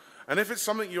honest. And if it's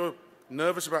something you're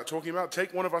nervous about talking about,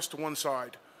 take one of us to one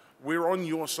side. We're on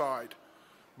your side.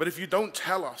 But if you don't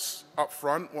tell us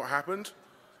upfront what happened,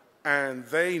 and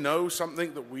they know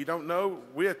something that we don't know,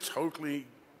 we're totally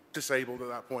disabled at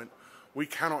that point. We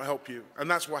cannot help you. And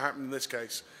that's what happened in this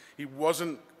case. He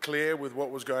wasn't clear with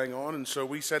what was going on, and so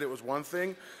we said it was one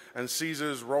thing, and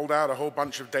Caesars rolled out a whole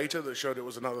bunch of data that showed it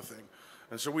was another thing.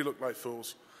 And so we looked like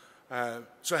fools.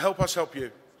 So help us help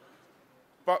you.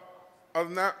 But other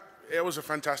than that, it was a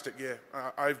fantastic year.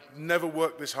 I've never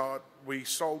worked this hard. We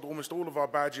sold almost all of our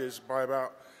badges by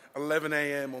about 11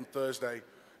 a.m. on Thursday.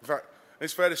 In fact,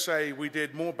 it's fair to say we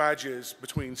did more badges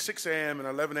between 6 a.m. and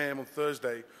 11 a.m. on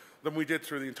Thursday than we did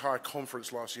through the entire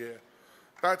conference last year.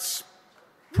 That's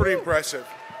pretty impressive.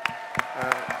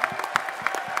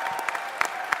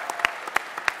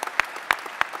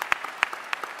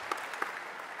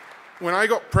 When I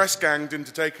got press ganged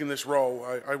into taking this role,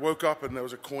 I woke up and there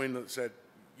was a coin that said,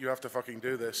 you have to fucking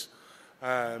do this.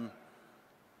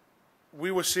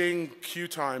 We were seeing queue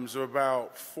times of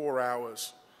about 4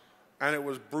 hours, and it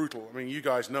was brutal. I mean, you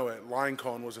guys know it.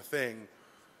 LineCon was a thing.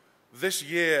 This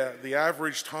year, the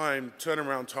average time,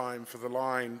 turnaround time for the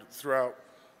line throughout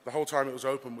the whole time it was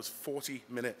open was 40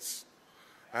 minutes.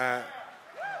 And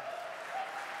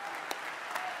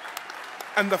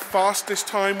the fastest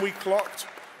time we clocked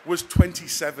was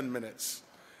 27 minutes.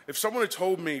 If someone had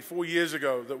told me 4 years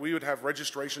ago that we would have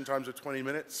registration times of 20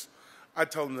 minutes,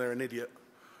 I'd tell them they're an idiot.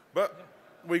 But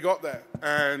we got there,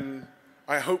 and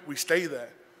I hope we stay there.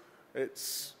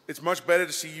 It's much better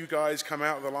to see you guys come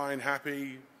out of the line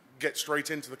happy, get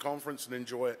straight into the conference and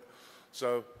enjoy it.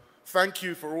 So thank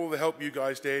you for all the help you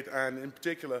guys did, and in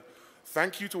particular,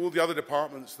 thank you to all the other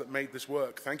departments that made this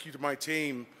work. Thank you to my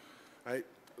team.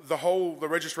 The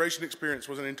registration experience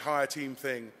was an entire team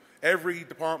thing. Every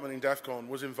department in DEF CON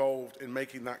was involved in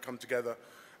making that come together.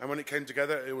 And when it came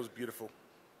together, it was beautiful.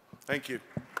 Thank you.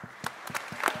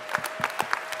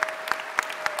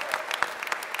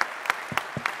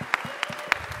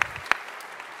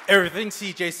 Everything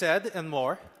CJ said and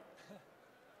more.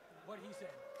 What he said.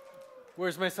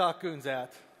 Where's my sock goons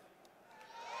at?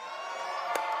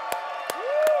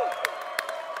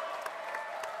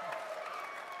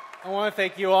 I want to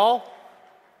thank you all.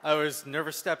 I was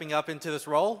nervous stepping up into this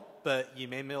role, but you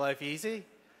made my life easy.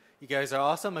 You guys are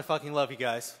awesome. I fucking love you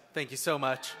guys. Thank you so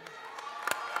much.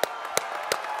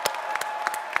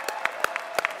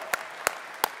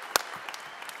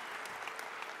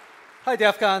 Hi,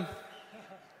 DEF CON.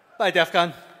 Bye, DEF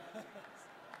CON.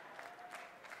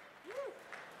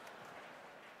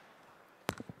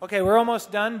 Okay, we're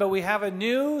almost done, but we have a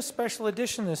new special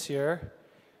edition this year.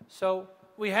 So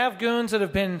we have goons that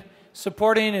have been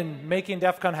supporting and making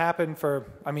DEF CON happen for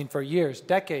years,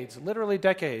 decades, literally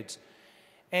decades.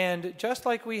 And just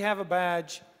like we have a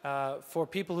badge for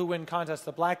people who win contests,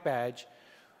 the black badge,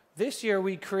 this year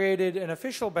we created an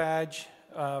official badge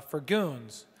for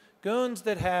goons. Goons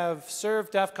that have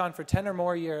served DEF CON for 10 or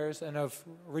more years and have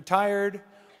retired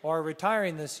or are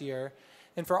retiring this year.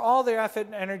 And for all their effort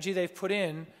and energy they've put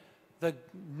in, the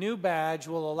new badge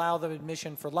will allow them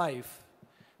admission for life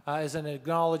as an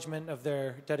acknowledgement of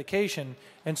their dedication.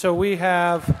 And so we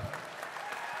have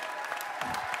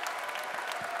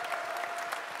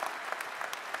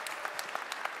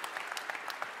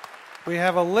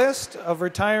a list of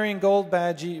retiring gold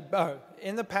badge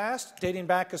in the past, dating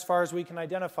back as far as we can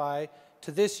identify,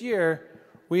 to this year,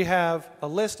 we have a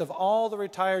list of all the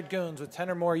retired goons with 10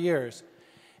 or more years.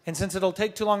 And since it'll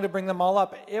take too long to bring them all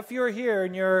up, if you're here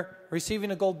and you're receiving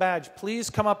a gold badge,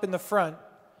 please come up in the front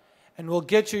and we'll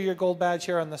get you your gold badge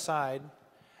here on the side.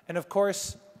 And of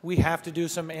course, we have to do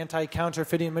some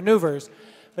anti-counterfeiting maneuvers.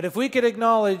 But if we could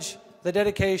acknowledge the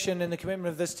dedication and the commitment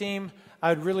of this team, I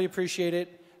would really appreciate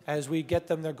it as we get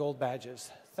them their gold badges.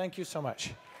 Thank you so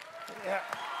much. Yeah.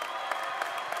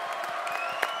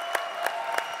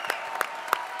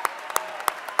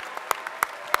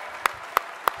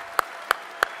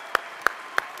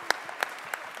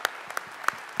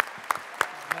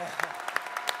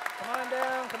 Come on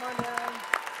down, come on down.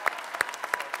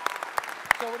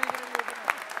 So what are you going to do tonight?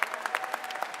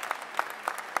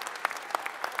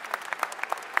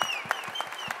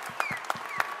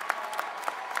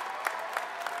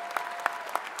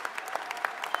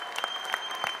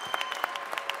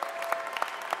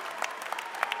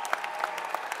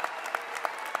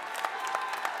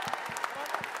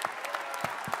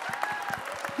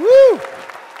 Woo!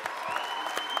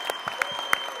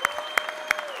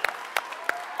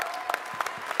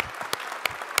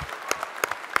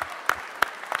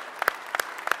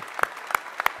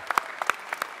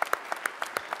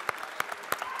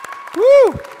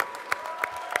 Woo!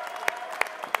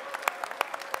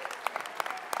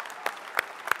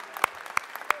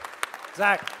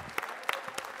 Zach,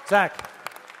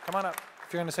 come on up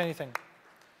if you're going to say anything.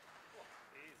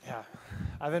 Yeah,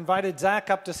 I've invited Zach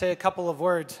up to say a couple of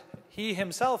words. He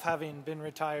himself, having been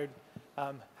retired,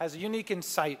 has a unique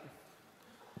insight.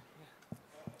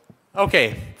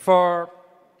 Okay, for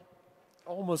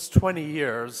almost 20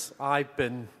 years, I've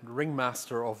been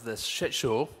ringmaster of this shit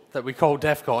show that we call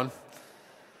DEF CON.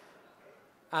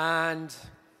 And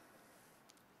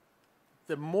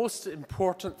the most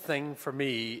important thing for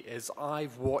me is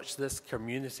I've watched this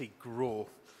community grow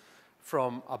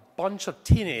from a bunch of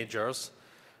teenagers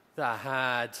that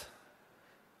had,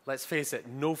 let's face it,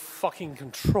 no fucking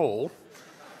control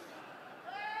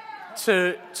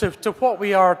to what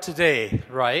we are today,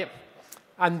 right?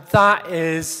 And that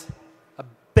is a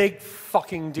big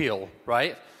fucking deal,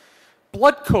 right?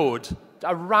 Blood Code,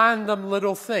 a random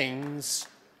little things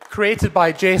created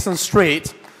by Jason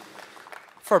Strait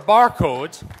for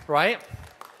Barcode, right?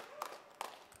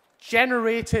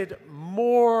 Generated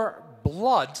more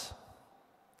blood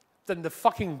than the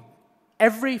fucking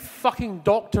every fucking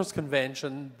doctor's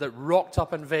convention that rocked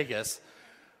up in Vegas.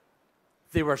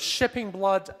 They were shipping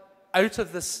blood out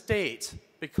of the state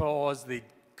because they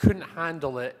couldn't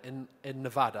handle it in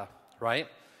Nevada, right?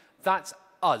 That's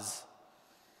us.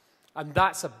 And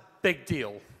that's a big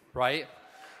deal, right?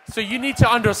 So you need to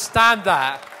understand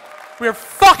that. We're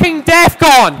fucking DEF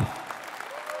CON!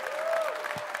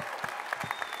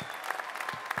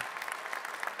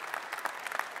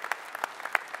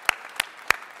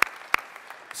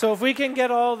 So if we can get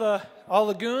all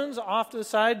the goons off to the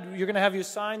side, you're going to have you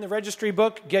sign the registry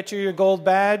book, get you your gold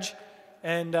badge,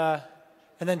 and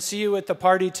then see you at the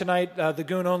party tonight, the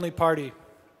goon-only party.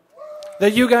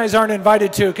 That you guys aren't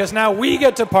invited to, because now we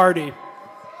get to party.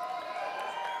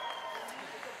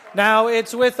 Now,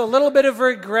 it's with a little bit of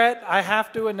regret I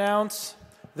have to announce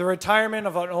the retirement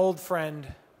of an old friend,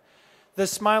 the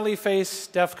smiley face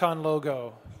DEF CON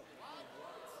logo.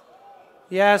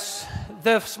 Yes,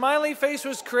 the smiley face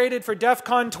was created for DEF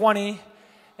CON 20,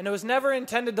 and it was never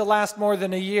intended to last more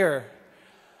than a year.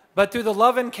 But through the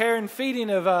love and care and feeding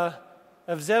of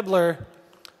Zebler,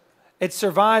 it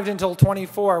survived until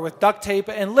 24 with duct tape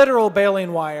and literal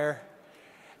baling wire.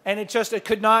 And it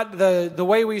could not, the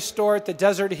way we store it, the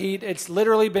desert heat, it's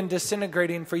literally been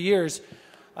disintegrating for years.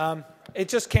 It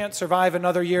just can't survive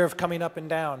another year of coming up and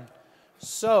down.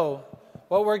 So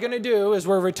what we're going to do is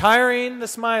we're retiring the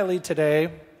smiley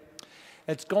today.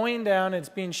 It's going down, it's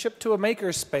being shipped to a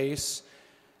maker space.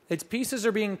 Its pieces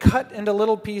are being cut into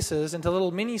little pieces, into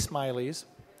little mini smileys.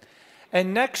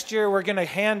 And next year we're going to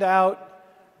hand out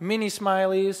mini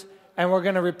smileys and we're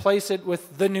going to replace it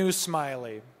with the new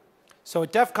smiley. So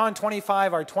at DEF CON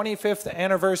 25, our 25th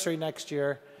anniversary next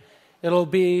year, it'll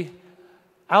be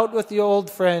out with the old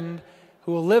friend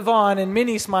who will live on in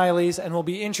mini smileys and will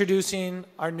be introducing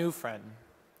our new friend.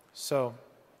 So,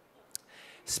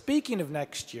 speaking of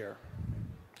next year,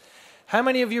 how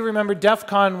many of you remember DEF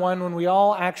CON 1 when we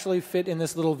all actually fit in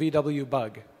this little VW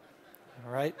bug?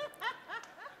 All right?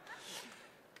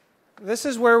 This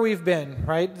is where we've been,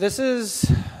 right? This is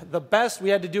the best. We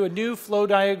had to do a new flow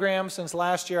diagram since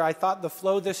last year. I thought the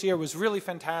flow this year was really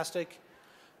fantastic.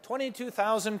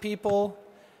 22,000 people,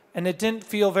 and it didn't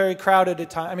feel very crowded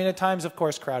at times. I mean, at times, of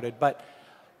course, crowded, but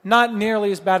not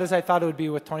nearly as bad as I thought it would be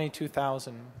with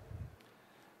 22,000.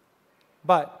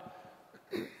 But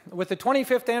with the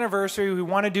 25th anniversary, we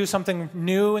want to do something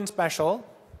new and special.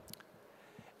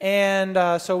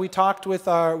 And so we talked with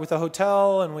the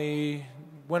hotel, and we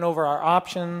went over our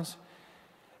options.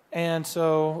 And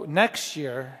so next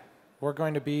year, we're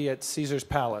going to be at Caesar's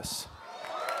Palace.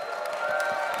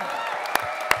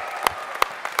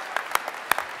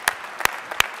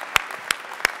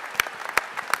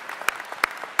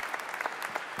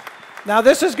 Now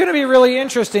this is going to be really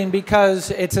interesting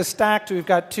because it's a stacked, we've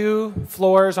got 2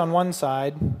 floors on one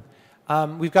side.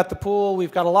 We've got the pool,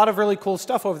 we've got a lot of really cool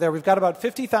stuff over there. We've got about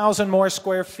 50,000 more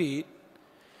square feet.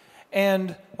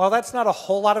 And while that's not a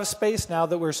whole lot of space now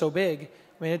that we're so big,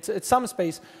 I mean, it's some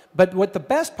space, but what the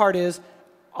best part is,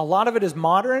 a lot of it is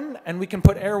modern, and we can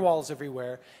put air walls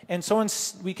everywhere. And so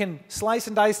we can slice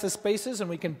and dice the spaces, and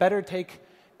we can better take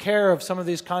care of some of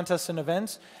these contests and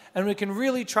events. And we can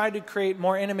really try to create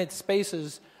more intimate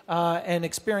spaces and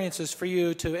experiences for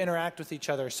you to interact with each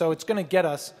other. So it's going to get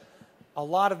us a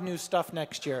lot of new stuff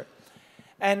next year.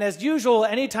 And as usual,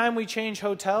 anytime we change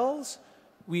hotels,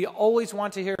 we always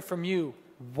want to hear from you.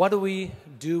 What do we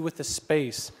do with the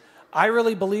space? I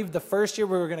really believed the first year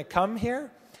we were going to come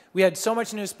here, we had so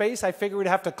much new space, I figured we'd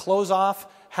have to close off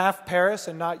half Paris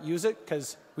and not use it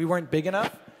because we weren't big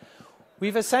enough.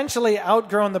 We've essentially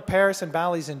outgrown the Paris and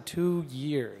Bally's in 2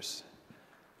 years.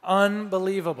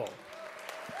 Unbelievable.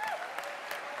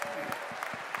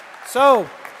 So,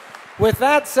 with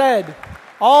that said,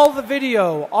 all the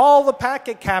video, all the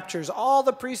packet captures, all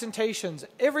the presentations,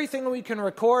 everything we can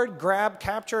record, grab,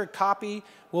 capture, copy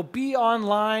will be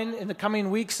online in the coming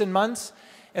weeks and months.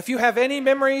 If you have any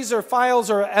memories or files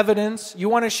or evidence you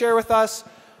want to share with us,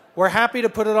 we're happy to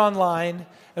put it online.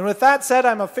 And with that said,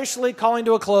 I'm officially calling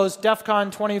to a close DEF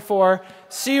CON 24.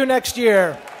 See you next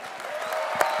year.